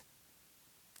dunes.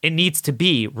 It needs to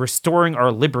be restoring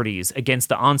our liberties against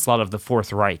the onslaught of the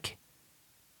Fourth Reich.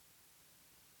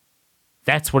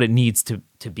 That's what it needs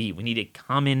to be. We need a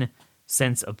common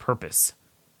sense of purpose.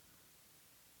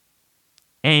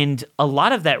 And a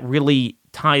lot of that really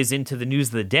ties into the news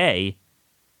of the day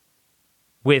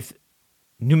with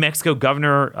New Mexico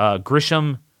Governor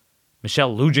Grisham,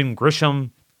 Michelle Lujan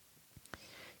Grisham.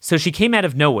 So she came out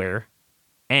of nowhere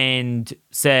and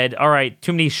said, all right,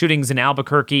 too many shootings in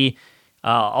Albuquerque.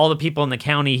 All the people in the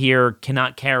county here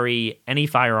cannot carry any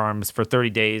firearms for 30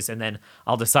 days, and then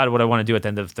I'll decide what I want to do at the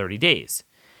end of 30 days.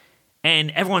 And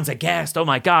everyone's aghast. Oh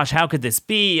my gosh, how could this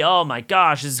be? Oh my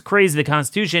gosh, this is crazy, the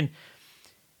Constitution.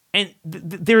 And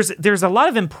there's a lot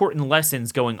of important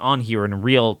lessons going on here in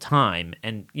real time,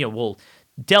 and we'll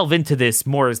delve into this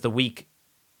more as the week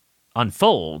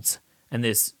unfolds and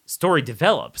this story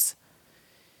develops.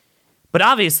 But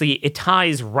obviously, it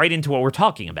ties right into what we're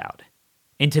talking about,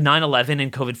 into 9/11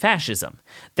 and COVID fascism,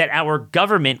 that our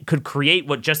government could create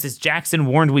what Justice Jackson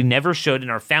warned we never should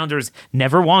and our founders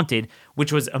never wanted,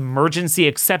 which was emergency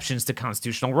exceptions to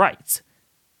constitutional rights.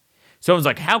 So I was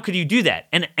like, how could you do that?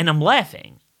 And I'm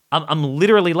laughing. I'm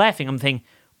literally laughing. I'm thinking,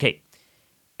 okay,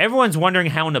 everyone's wondering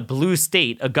how in a blue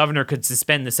state a governor could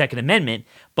suspend the Second Amendment,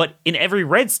 but in every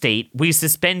red state, we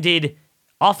suspended,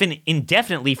 often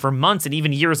indefinitely for months and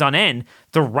even years on end,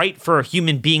 the right for a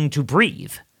human being to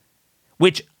breathe.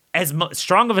 Which, as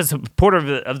strong of a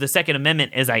supporter of the Second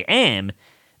Amendment as I am,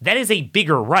 that is a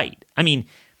bigger right. I mean,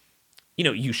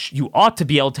 you ought to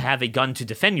be able to have a gun to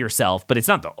defend yourself, but it's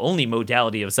not the only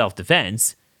modality of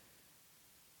self-defense.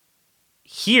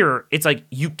 Here, it's like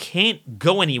you can't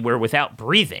go anywhere without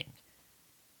breathing.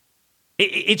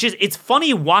 It's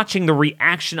funny watching the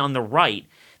reaction on the right,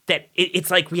 that it's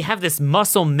like we have this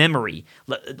muscle memory,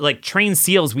 like trained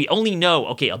seals. We only know,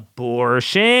 okay,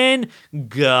 abortion,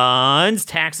 guns,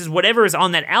 taxes, whatever is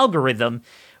on that algorithm.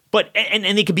 But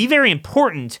and they could be very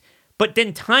important, but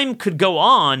then time could go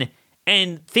on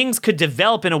and things could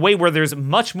develop in a way where there's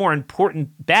much more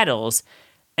important battles,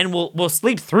 and we'll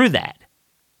sleep through that.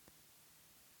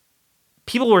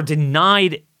 People were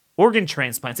denied organ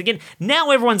transplants. Again,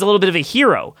 now everyone's a little bit of a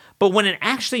hero, but when it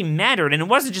actually mattered, and it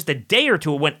wasn't just a day or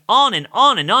two, it went on and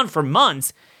on and on for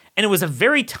months, and it was a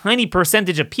very tiny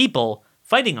percentage of people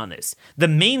fighting on this. The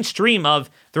mainstream of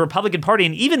the Republican Party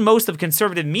and even most of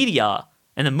conservative media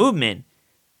and the movement,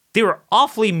 they were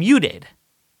awfully muted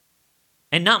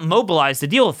and not mobilized to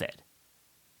deal with it.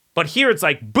 But here it's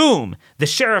like, boom, the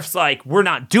sheriff's like, we're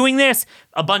not doing this.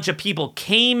 A bunch of people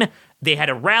came, they had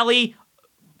a rally,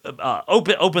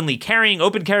 openly carrying,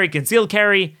 open carry, concealed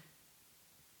carry,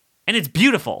 and it's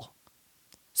beautiful.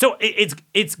 So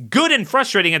it's good and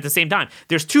frustrating at the same time.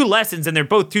 There's two lessons, and they're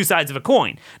both two sides of a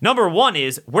coin. Number one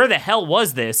is, where the hell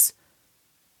was this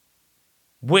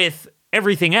with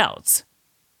everything else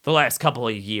the last couple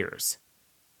of years?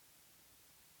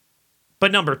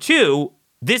 But number two,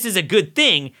 this is a good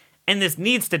thing, and this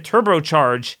needs to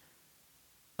turbocharge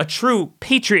a true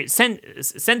patriot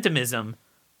sentiment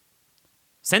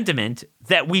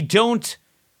that we don't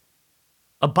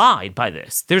abide by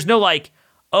this. There's no like,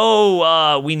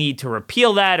 we need to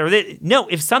repeal that or that. No,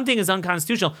 if something is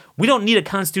unconstitutional, we don't need a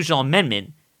constitutional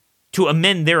amendment to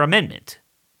amend their amendment.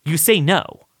 You say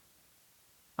no.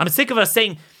 I'm sick of us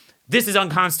saying this is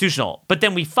unconstitutional, but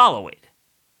then we follow it.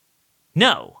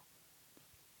 No.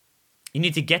 You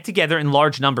need to get together in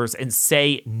large numbers and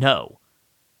say no.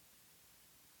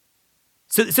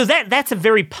 So that's a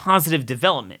very positive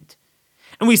development.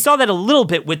 And we saw that a little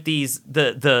bit with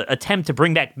the attempt to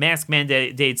bring back mask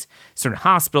mandates, certain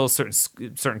hospitals,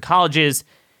 certain colleges,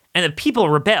 and the people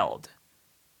rebelled.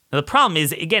 Now the problem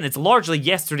is, again, it's largely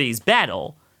yesterday's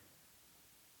battle.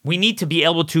 We need to be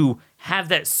able to have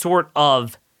that sort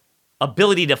of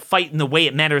ability to fight in the way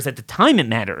it matters at the time it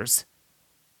matters.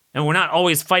 And we're not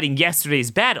always fighting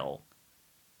yesterday's battle.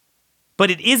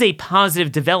 But it is a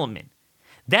positive development.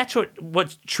 That's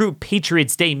what True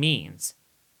Patriots Day means.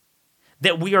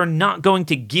 That we are not going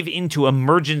to give into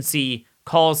emergency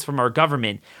calls from our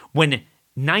government when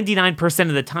 99%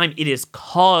 of the time it is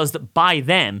caused by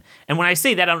them. And when I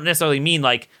say that, I don't necessarily mean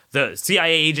like the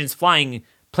CIA agents flying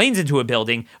planes into a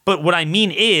building, but what I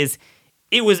mean is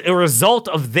it was a result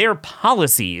of their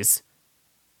policies.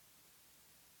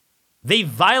 They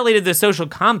violated the social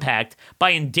compact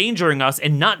by endangering us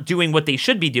and not doing what they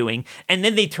should be doing, and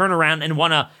then they turn around and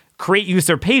want to create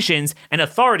usurpations and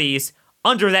authorities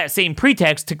under that same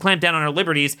pretext to clamp down on our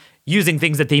liberties using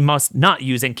things that they must not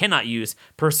use and cannot use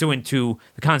pursuant to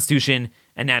the Constitution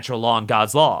and natural law and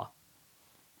God's law.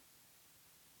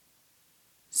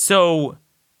 So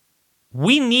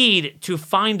we need to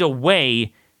find a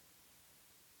way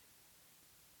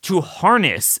to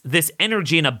harness this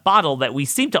energy in a bottle that we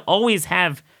seem to always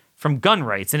have from gun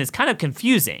rights, and it's kind of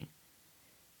confusing.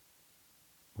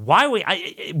 Why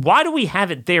do we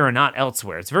have it there and not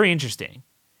elsewhere? It's very interesting.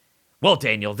 Well,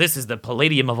 Daniel, this is the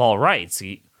palladium of all rights.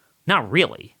 Not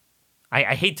really.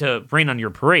 I hate to rain on your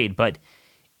parade, but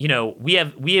we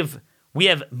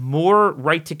have more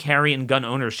right to carry and gun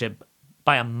ownership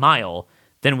by a mile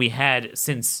than we had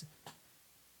since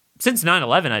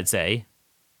 9/11, I'd say.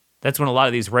 That's when a lot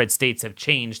of these red states have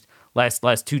changed last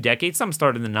 2 decades. Some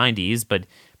started in the 90s, but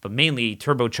mainly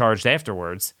turbocharged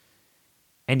afterwards.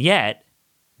 And yet,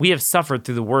 we have suffered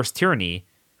through the worst tyranny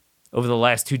over the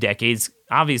last 2 decades,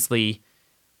 obviously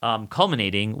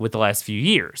culminating with the last few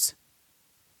years.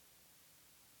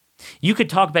 You could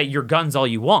talk about your guns all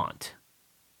you want,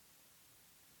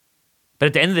 but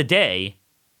at the end of the day,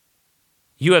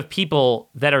 you have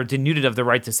people that are denuded of the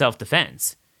right to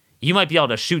self-defense. You might be able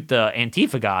to shoot the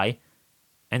Antifa guy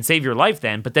and save your life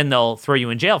then, but then they'll throw you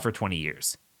in jail for 20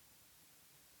 years.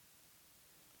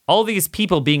 All these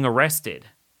people being arrested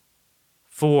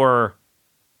for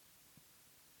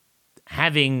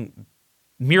having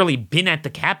merely been at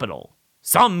the Capitol.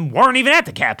 Some weren't even at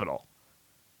the Capitol.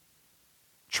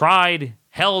 Tried,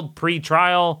 held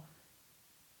pre-trial,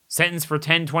 sentenced for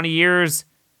 10, 20 years.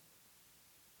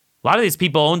 A lot of these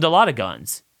people owned a lot of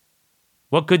guns.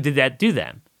 What good did that do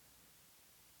them?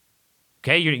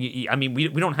 Okay, we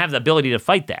don't have the ability to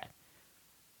fight that.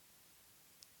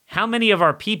 How many of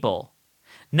our people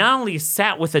not only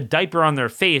sat with a diaper on their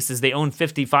face as they owned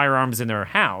 50 firearms in their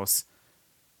house,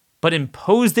 but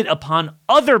imposed it upon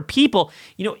other people?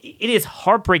 It is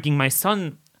heartbreaking. My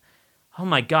son, oh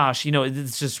my gosh, it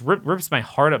just rips my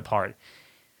heart apart.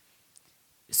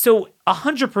 So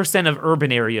 100% of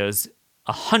urban areas,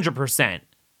 100%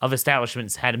 of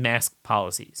establishments had mask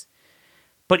policies.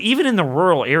 But even in the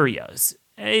rural areas,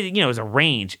 it was a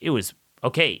range. It was,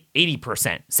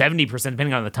 80%, 70%,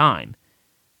 depending on the time.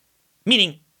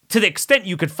 Meaning, to the extent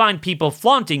you could find people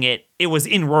flaunting it, it was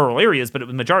in rural areas, but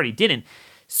the majority didn't.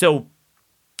 So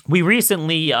we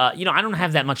recently, I don't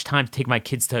have that much time to take my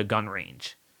kids to a gun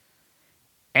range.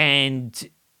 And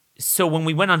so when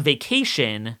we went on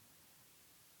vacation,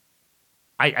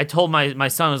 I told my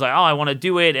son, I was like, I want to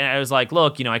do it. And I was like,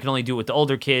 look, I can only do it with the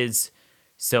older kids.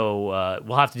 So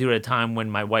we'll have to do it at a time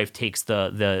when my wife takes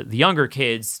the younger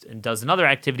kids and does another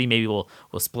activity. Maybe we'll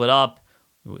split up.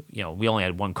 We only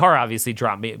had one car, obviously.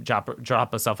 Drop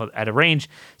us off at a range.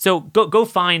 So go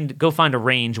find a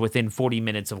range within 40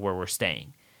 minutes of where we're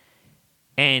staying.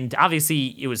 And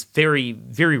obviously, it was very,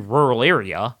 very rural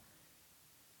area.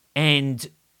 And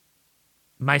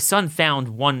my son found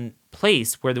one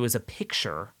place where there was a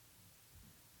picture.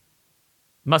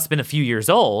 Must have been a few years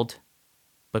old,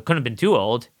 but couldn't have been too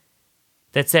old,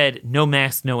 that said, no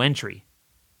mask, no entry.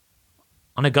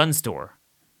 On a gun store,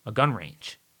 a gun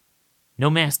range. No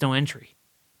mask, no entry.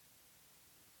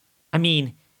 I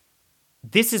mean,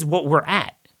 this is what we're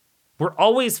at. We're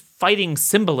always fighting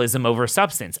symbolism over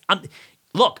substance.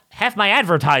 Look, half my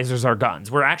advertisers are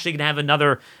guns. We're actually going to have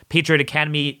another Patriot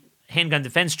Academy handgun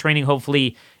defense training,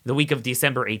 hopefully the week of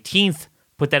December 18th.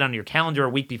 Put that on your calendar a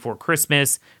week before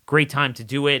Christmas. Great time to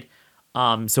do it.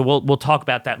 So we'll talk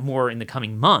about that more in the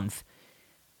coming month.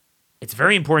 It's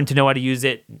very important to know how to use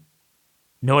it,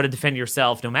 know how to defend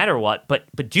yourself no matter what.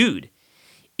 But dude,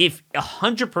 if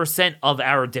 100% of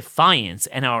our defiance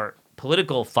and our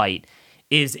political fight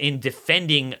is in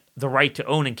defending the right to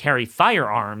own and carry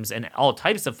firearms and all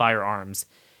types of firearms,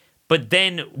 but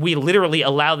then we literally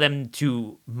allow them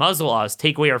to muzzle us,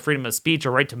 take away our freedom of speech,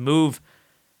 our right to move,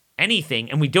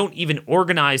 anything, and we don't even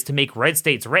organize to make red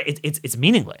states red, it's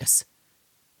meaningless.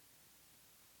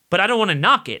 But I don't want to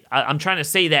knock it. I'm trying to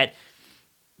say that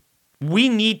we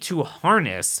need to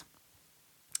harness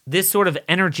this sort of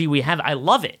energy we have. I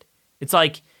love it. It's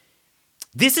like,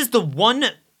 this is the one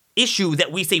issue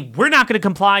that we say we're not going to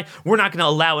comply. We're not going to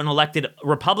allow an elected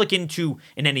Republican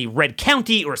in any red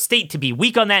county or state to be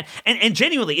weak on that. And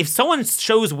genuinely, if someone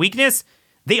shows weakness,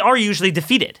 they are usually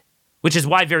defeated, which is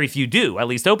why very few do, at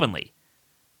least openly.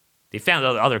 They found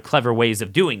other clever ways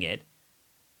of doing it.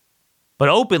 But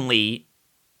openly,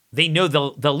 they know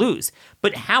they'll lose.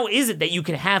 But how is it that you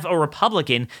can have a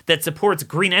Republican that supports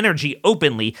green energy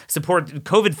openly, supports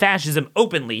COVID fascism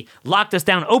openly, locked us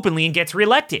down openly, and gets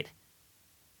reelected?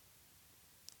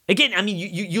 Again, I mean,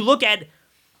 you look at,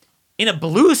 in a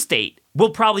blue state, we'll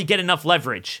probably get enough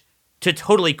leverage to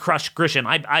totally crush Grisham,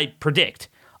 I predict,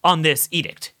 on this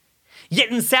edict. Yet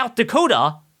in South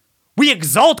Dakota, we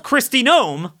exalt Kristi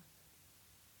Noem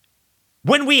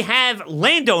when we have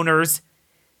landowners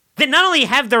that not only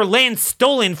have their land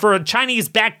stolen for a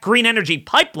Chinese-backed green energy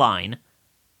pipeline,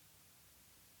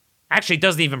 actually it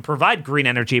doesn't even provide green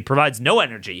energy, it provides no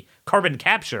energy, carbon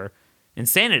capture,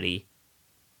 insanity.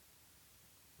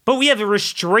 But we have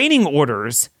restraining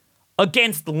orders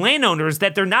against landowners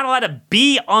that they're not allowed to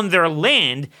be on their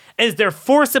land as they're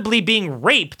forcibly being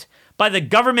raped by the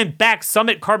government-backed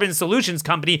Summit Carbon Solutions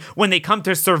Company when they come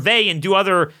to survey and do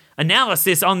other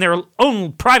analysis on their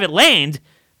own private land.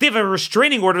 They have a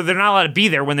restraining order. They're not allowed to be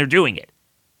there when they're doing it.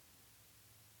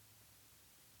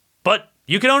 But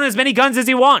you can own as many guns as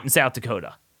you want in South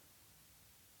Dakota.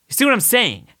 You see what I'm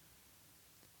saying?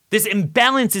 This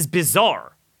imbalance is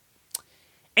bizarre.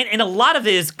 And a lot of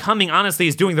it is coming, honestly,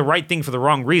 is doing the right thing for the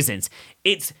wrong reasons.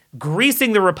 It's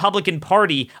greasing the Republican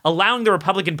Party, allowing the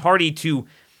Republican Party to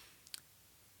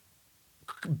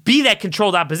be that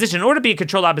controlled opposition. In order to be a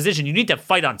controlled opposition, you need to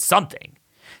fight on something.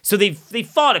 So they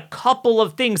fought a couple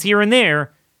of things here and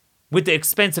there with the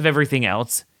expense of everything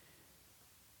else.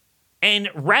 And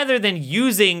rather than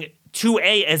using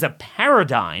 2A as a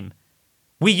paradigm,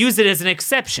 we use it as an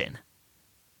exception.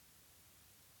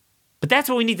 But that's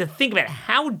what we need to think about.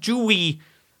 How do we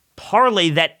parlay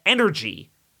that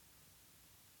energy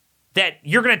that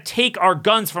you're going to take our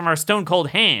guns from our stone cold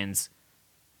hands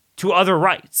to other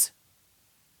rights?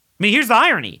 I mean, here's the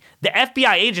irony. The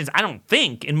FBI agents, I don't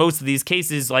think, in most of these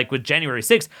cases, like with January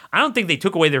 6th, I don't think they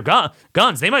took away their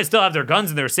guns. They might still have their guns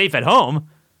and they're safe at home.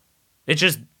 It's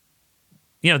just,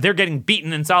 they're getting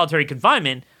beaten in solitary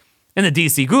confinement in the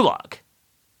D.C. gulag.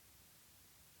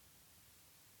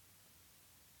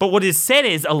 But what is said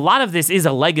is a lot of this is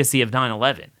a legacy of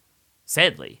 9/11,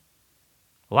 sadly.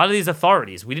 A lot of these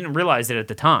authorities, we didn't realize it at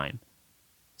the time.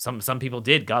 Some people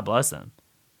did, God bless them.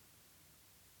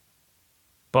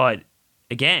 But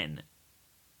again,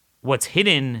 what's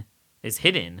hidden is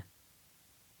hidden.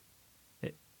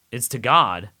 It's to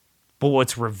God. But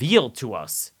what's revealed to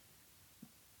us,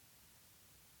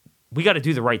 we got to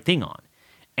do the right thing on.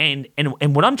 And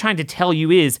what I'm trying to tell you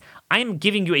is, I am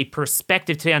giving you a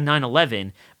perspective today on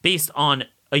 9/11 based on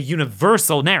a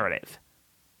universal narrative.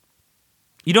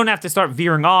 You don't have to start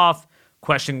veering off,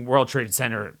 questioning World Trade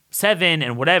Center 7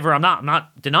 and whatever. I'm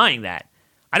not denying that.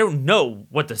 I don't know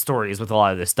what the story is with a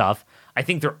lot of this stuff. I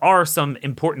think there are some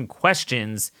important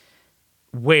questions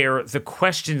where the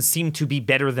questions seem to be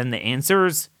better than the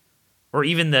answers, or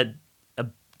even the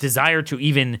desire to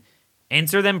even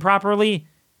answer them properly.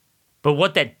 But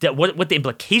what the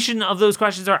implication of those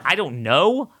questions are, I don't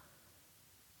know.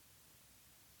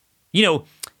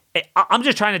 I'm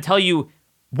just trying to tell you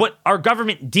what our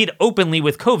government did openly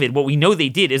with COVID. What we know they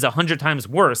did is 100 times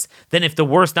worse than if the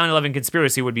worst 9/11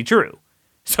 conspiracy would be true.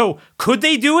 So could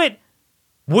they do it?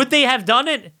 Would they have done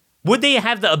it? Would they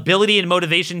have the ability and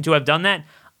motivation to have done that?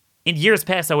 In years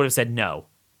past, I would have said no.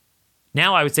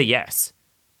 Now I would say yes.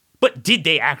 But did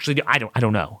they actually do? I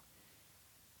don't know.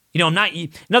 In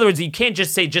other words, you can't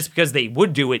just say just because they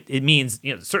would do it, it means,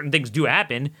 certain things do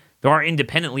happen. There are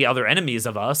independently other enemies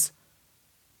of us.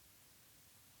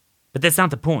 But that's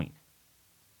not the point.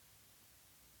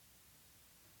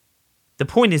 The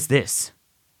point is this.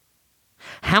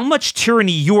 How much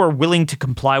tyranny you are willing to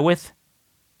comply with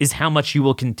is how much you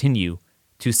will continue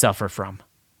to suffer from.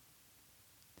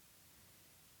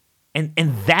 And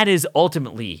that is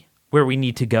ultimately where we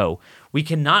need to go. We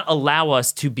cannot allow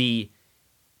us to be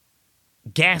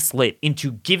gaslit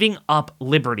into giving up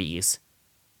liberties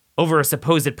over a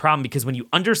supposed problem, because when you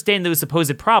understand those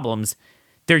supposed problems,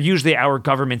 they're usually our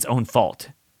government's own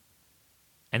fault.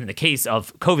 And in the case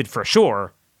of COVID, for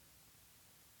sure,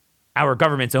 our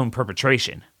government's own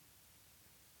perpetration.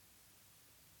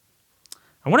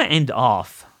 I want to end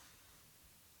off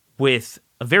with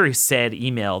a very sad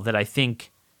email that I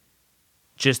think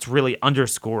just really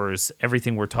underscores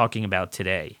everything we're talking about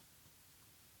today.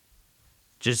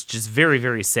 Just very,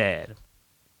 very sad.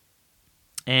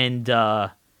 And,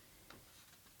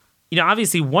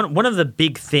 obviously one of the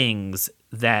big things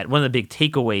one of the big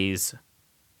takeaways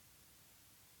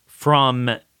from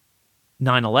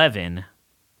 9/11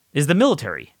 is the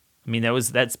military. I mean,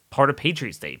 that's part of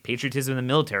Patriots Day, patriotism in the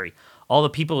military, all the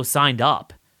people who signed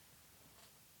up.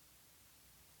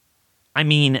 I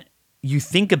mean, you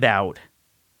think about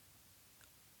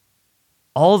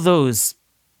all those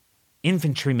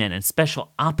infantrymen and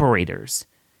special operators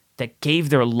that gave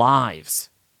their lives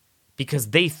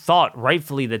because they thought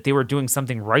rightfully that they were doing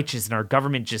something righteous, and our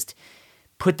government just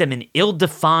put them in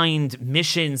ill-defined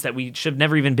missions that we should have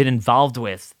never even been involved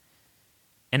with,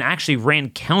 and actually ran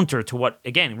counter to what,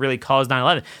 again, really caused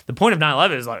 9/11. The point of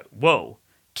 9/11 is like, whoa,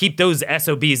 keep those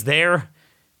SOBs there,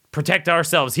 protect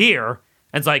ourselves here.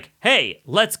 And it's like, hey,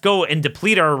 let's go and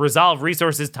deplete our resolve,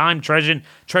 resources, time,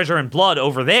 treasure, and blood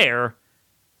over there,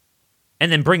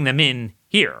 and then bring them in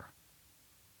here.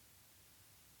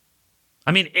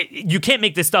 I mean, you can't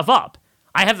make this stuff up.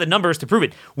 I have the numbers to prove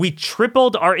it. We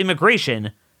tripled our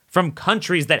immigration from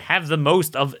countries that have the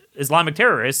most of Islamic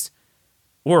terrorists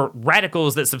or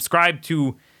radicals that subscribe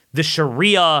to the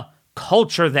Sharia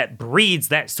culture that breeds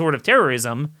that sort of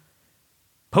terrorism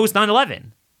post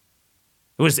 9/11.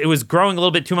 It was growing a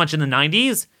little bit too much in the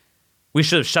 90s. We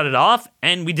should have shut it off,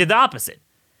 and we did the opposite.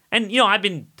 And, I've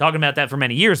been talking about that for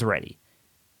many years already.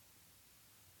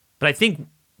 But I think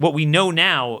what we know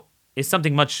now is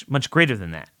something much, much greater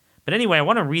than that. But anyway, I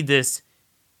want to read this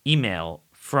email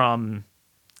from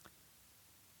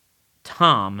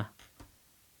Tom.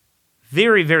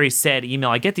 Very, very sad email.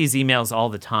 I get these emails all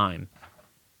the time.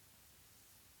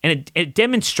 And it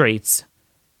demonstrates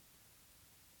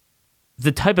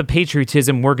the type of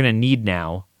patriotism we're going to need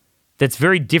now that's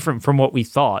very different from what we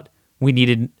thought we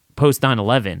needed post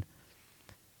 9/11.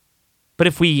 But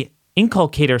if we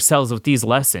inculcate ourselves with these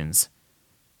lessons,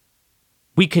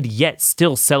 we could yet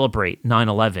still celebrate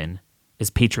 9/11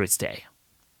 as Patriots Day.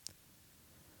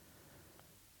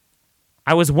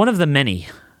 I was one of the many,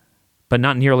 but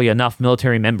not nearly enough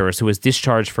military members who was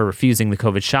discharged for refusing the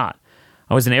COVID shot.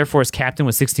 I was an Air Force captain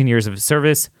with 16 years of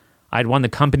service. I'd won the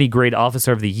Company Grade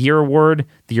Officer of the Year award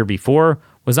the year before,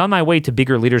 was on my way to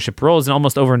bigger leadership roles, and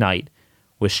almost overnight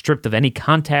was stripped of any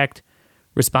contact,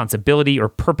 responsibility, or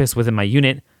purpose within my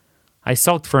unit. I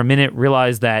sulked for a minute,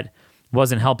 realized that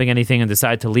wasn't helping anything, and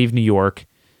decided to leave New York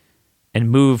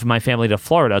and move my family to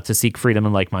Florida to seek freedom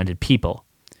and like-minded people.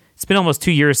 It's been almost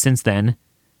 2 years since then,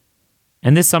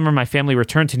 and this summer my family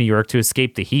returned to New York to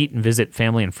escape the heat and visit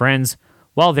family and friends.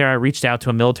 While there, I reached out to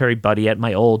a military buddy at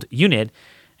my old unit,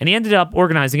 and he ended up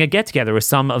organizing a get-together with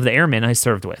some of the airmen I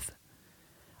served with.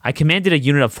 I commanded a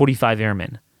unit of 45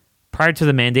 airmen. Prior to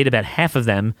the mandate, about half of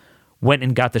them went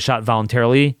and got the shot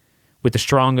voluntarily, with a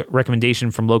strong recommendation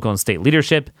from local and state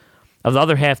leadership. Of the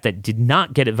other half that did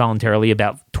not get it voluntarily,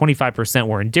 about 25%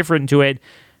 were indifferent to it,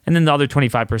 and then the other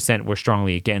 25% were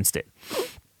strongly against it.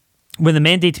 When the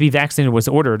mandate to be vaccinated was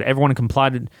ordered, everyone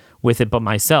complied with it but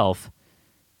myself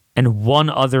and one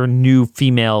other new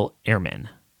female airman,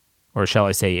 or shall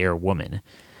I say airwoman.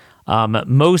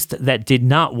 Most that did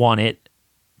not want it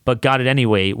but got it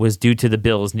anyway was due to the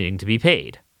bills needing to be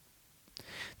paid.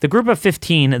 The group of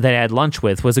 15 that I had lunch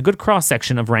with was a good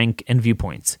cross-section of rank and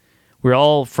viewpoints. We were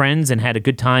all friends and had a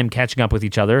good time catching up with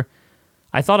each other.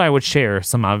 I thought I would share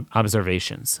some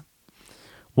observations.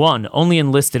 1, only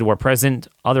enlisted were present.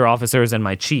 Other officers and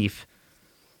my chief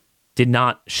did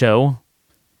not show.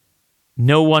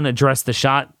 No one addressed the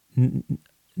shot,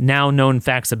 now known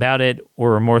facts about it,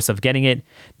 or remorse of getting it.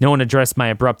 No one addressed my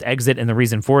abrupt exit and the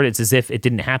reason for it. It's as if it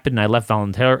didn't happen and I left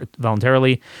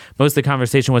voluntarily. Most of the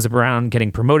conversation was around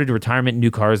getting promoted, retirement,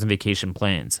 new cars, and vacation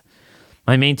plans.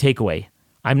 My main takeaway: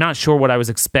 I'm not sure what I was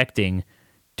expecting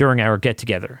during our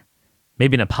get-together.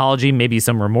 Maybe an apology, maybe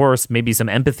some remorse, maybe some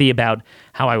empathy about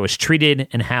how I was treated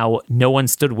and how no one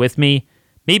stood with me,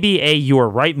 Maybe a you were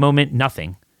right moment,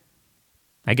 nothing.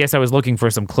 I guess I was looking for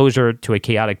some closure to a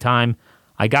chaotic time.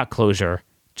 I got closure,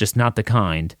 just not the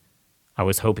kind I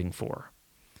was hoping for.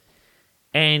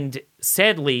 And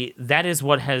sadly, that is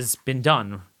what has been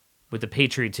done with the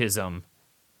patriotism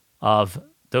of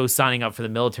those signing up for the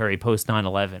military post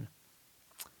 9/11.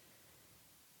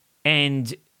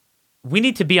 And we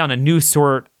need to be on a new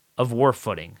sort of war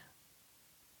footing.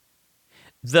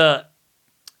 The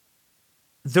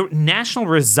national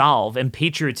resolve and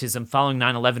patriotism following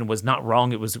 9/11 was not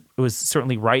wrong. It was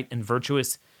certainly right and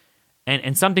virtuous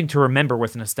and something to remember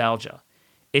with nostalgia.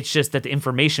 It's just that the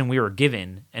information we were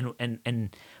given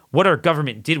and what our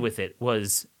government did with it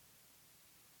was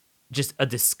just a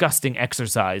disgusting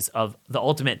exercise of the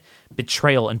ultimate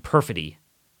betrayal and perfidy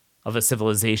of a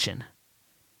civilization.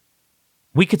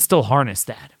 We could still harness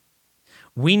that.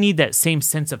 We need that same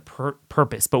sense of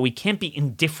purpose, but we can't be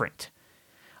indifferent.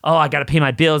 Oh, I got to pay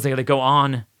my bills. I got to go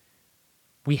on.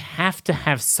 We have to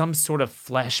have some sort of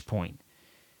flashpoint.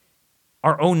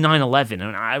 Our own 9/11.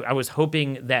 And I was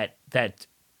hoping that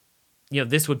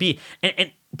this would be.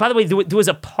 And by the way, there was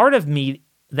a part of me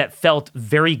that felt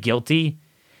very guilty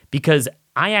because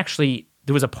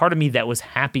there was a part of me that was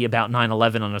happy about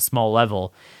 9/11 on a small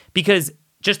level because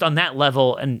just on that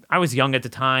level, and I was young at the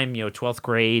time, 12th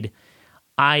grade,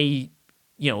 I,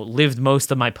 lived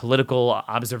most of my political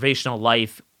observational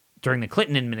life during the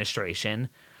Clinton administration.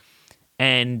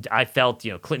 And I felt,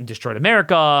 Clinton destroyed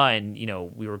America and,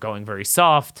 we were going very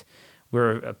soft. We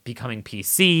were becoming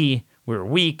PC. We were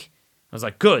weak. I was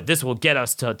like, good, this will get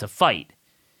us to fight.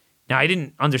 Now, I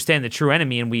didn't understand the true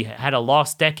enemy, and we had a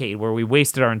lost decade where we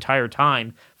wasted our entire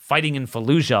time fighting in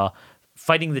Fallujah,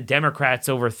 fighting the Democrats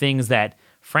over things that,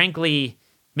 frankly,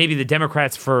 maybe the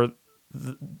Democrats for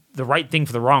the right thing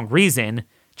for the wrong reason,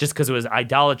 just because it was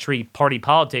idolatry, party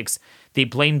politics. They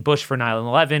blamed Bush for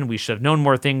 9/11. We should have known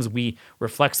more things. We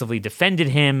reflexively defended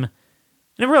him. And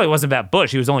it really wasn't about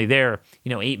Bush. He was only there,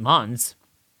 8 months.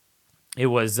 It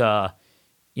was,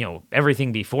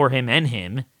 everything before him and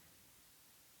him.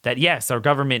 That, yes, our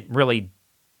government really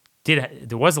did.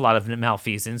 There was a lot of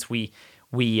malfeasance. We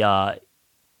didn't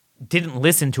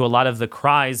listen to a lot of the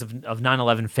cries of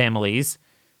 9/11 families.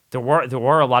 There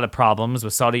were a lot of problems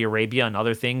with Saudi Arabia and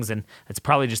other things, and that's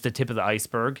probably just the tip of the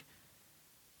iceberg.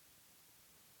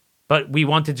 But we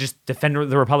want to just defend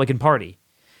the Republican Party.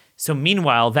 So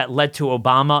meanwhile, that led to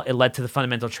Obama. It led to the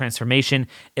fundamental transformation.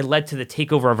 It led to the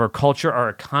takeover of our culture, our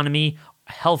economy,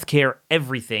 healthcare,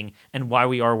 everything, and why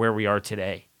we are where we are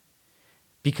today.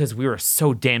 Because we were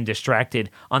so damn distracted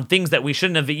on things that we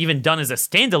shouldn't have even done as a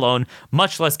standalone,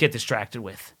 much less get distracted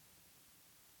with.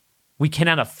 We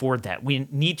cannot afford that. We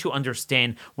need to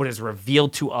understand what is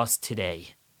revealed to us today.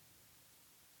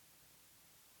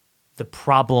 The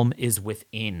problem is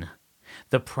within.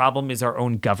 The problem is our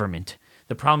own government.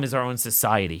 The problem is our own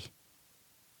society.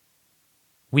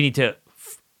 We need to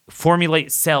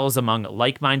formulate cells among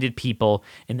like-minded people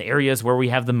in the areas where we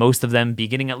have the most of them,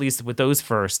 beginning at least with those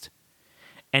first,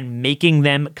 and making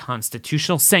them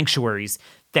constitutional sanctuaries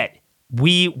that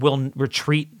we will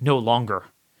retreat no longer.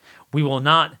 We will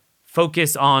not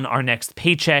focus on our next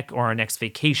paycheck or our next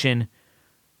vacation.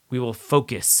 We will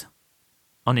focus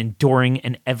on enduring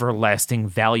and everlasting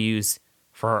values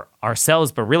for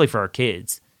ourselves, but really for our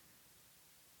kids.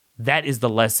 That is the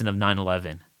lesson of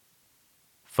 9/11.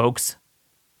 Folks,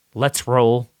 let's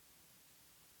roll.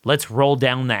 Let's roll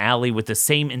down the alley with the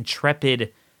same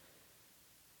intrepid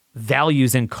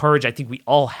values and courage I think we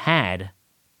all had,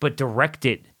 but direct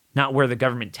it not where the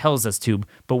government tells us to,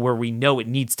 but where we know it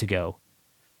needs to go.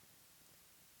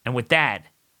 And with that,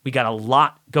 we got a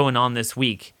lot going on this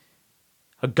week.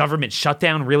 A government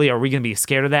shutdown, really? Are we going to be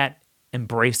scared of that?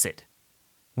 Embrace it.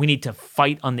 We need to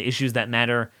fight on the issues that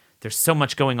matter. There's so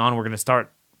much going on. We're going to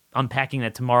start unpacking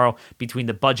that tomorrow between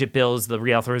the budget bills, the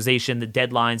reauthorization, the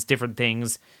deadlines, different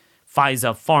things,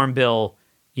 FISA, Farm Bill,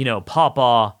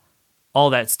 PAWPAW, all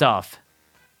that stuff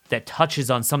that touches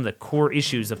on some of the core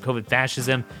issues of COVID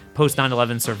fascism, post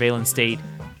 9/11 surveillance state.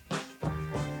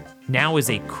 Now is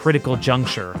a critical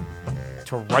juncture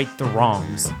to right the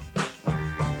wrongs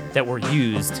that were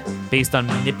used based on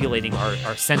manipulating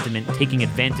our sentiment, taking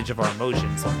advantage of our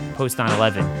emotions post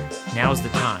 9/11. Now's the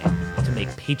time to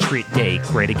make Patriot Day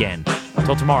great again.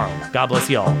 Until tomorrow, God bless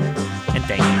you all, and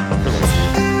thank you for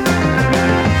listening.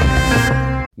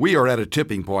 We are at a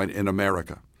tipping point in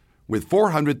America. With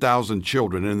 400,000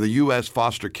 children in the U.S.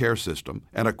 foster care system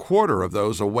and a quarter of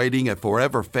those awaiting a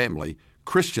forever family,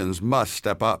 Christians must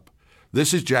step up.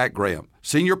 This is Jack Graham,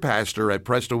 Senior Pastor at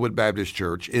Prestonwood Baptist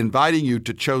Church, inviting you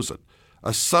to Chosen,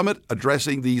 a summit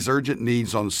addressing these urgent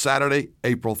needs on Saturday,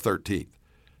 April 13th.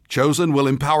 Chosen will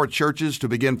empower churches to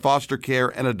begin foster care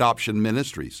and adoption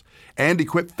ministries and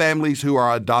equip families who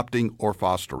are adopting or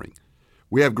fostering.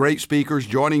 We have great speakers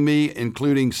joining me,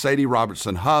 including Sadie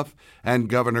Robertson Huff and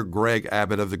Governor Greg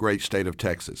Abbott of the great state of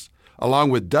Texas, along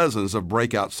with dozens of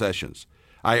breakout sessions.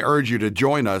 I urge you to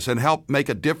join us and help make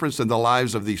a difference in the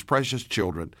lives of these precious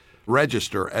children.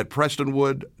 Register at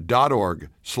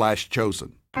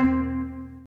prestonwood.org/chosen.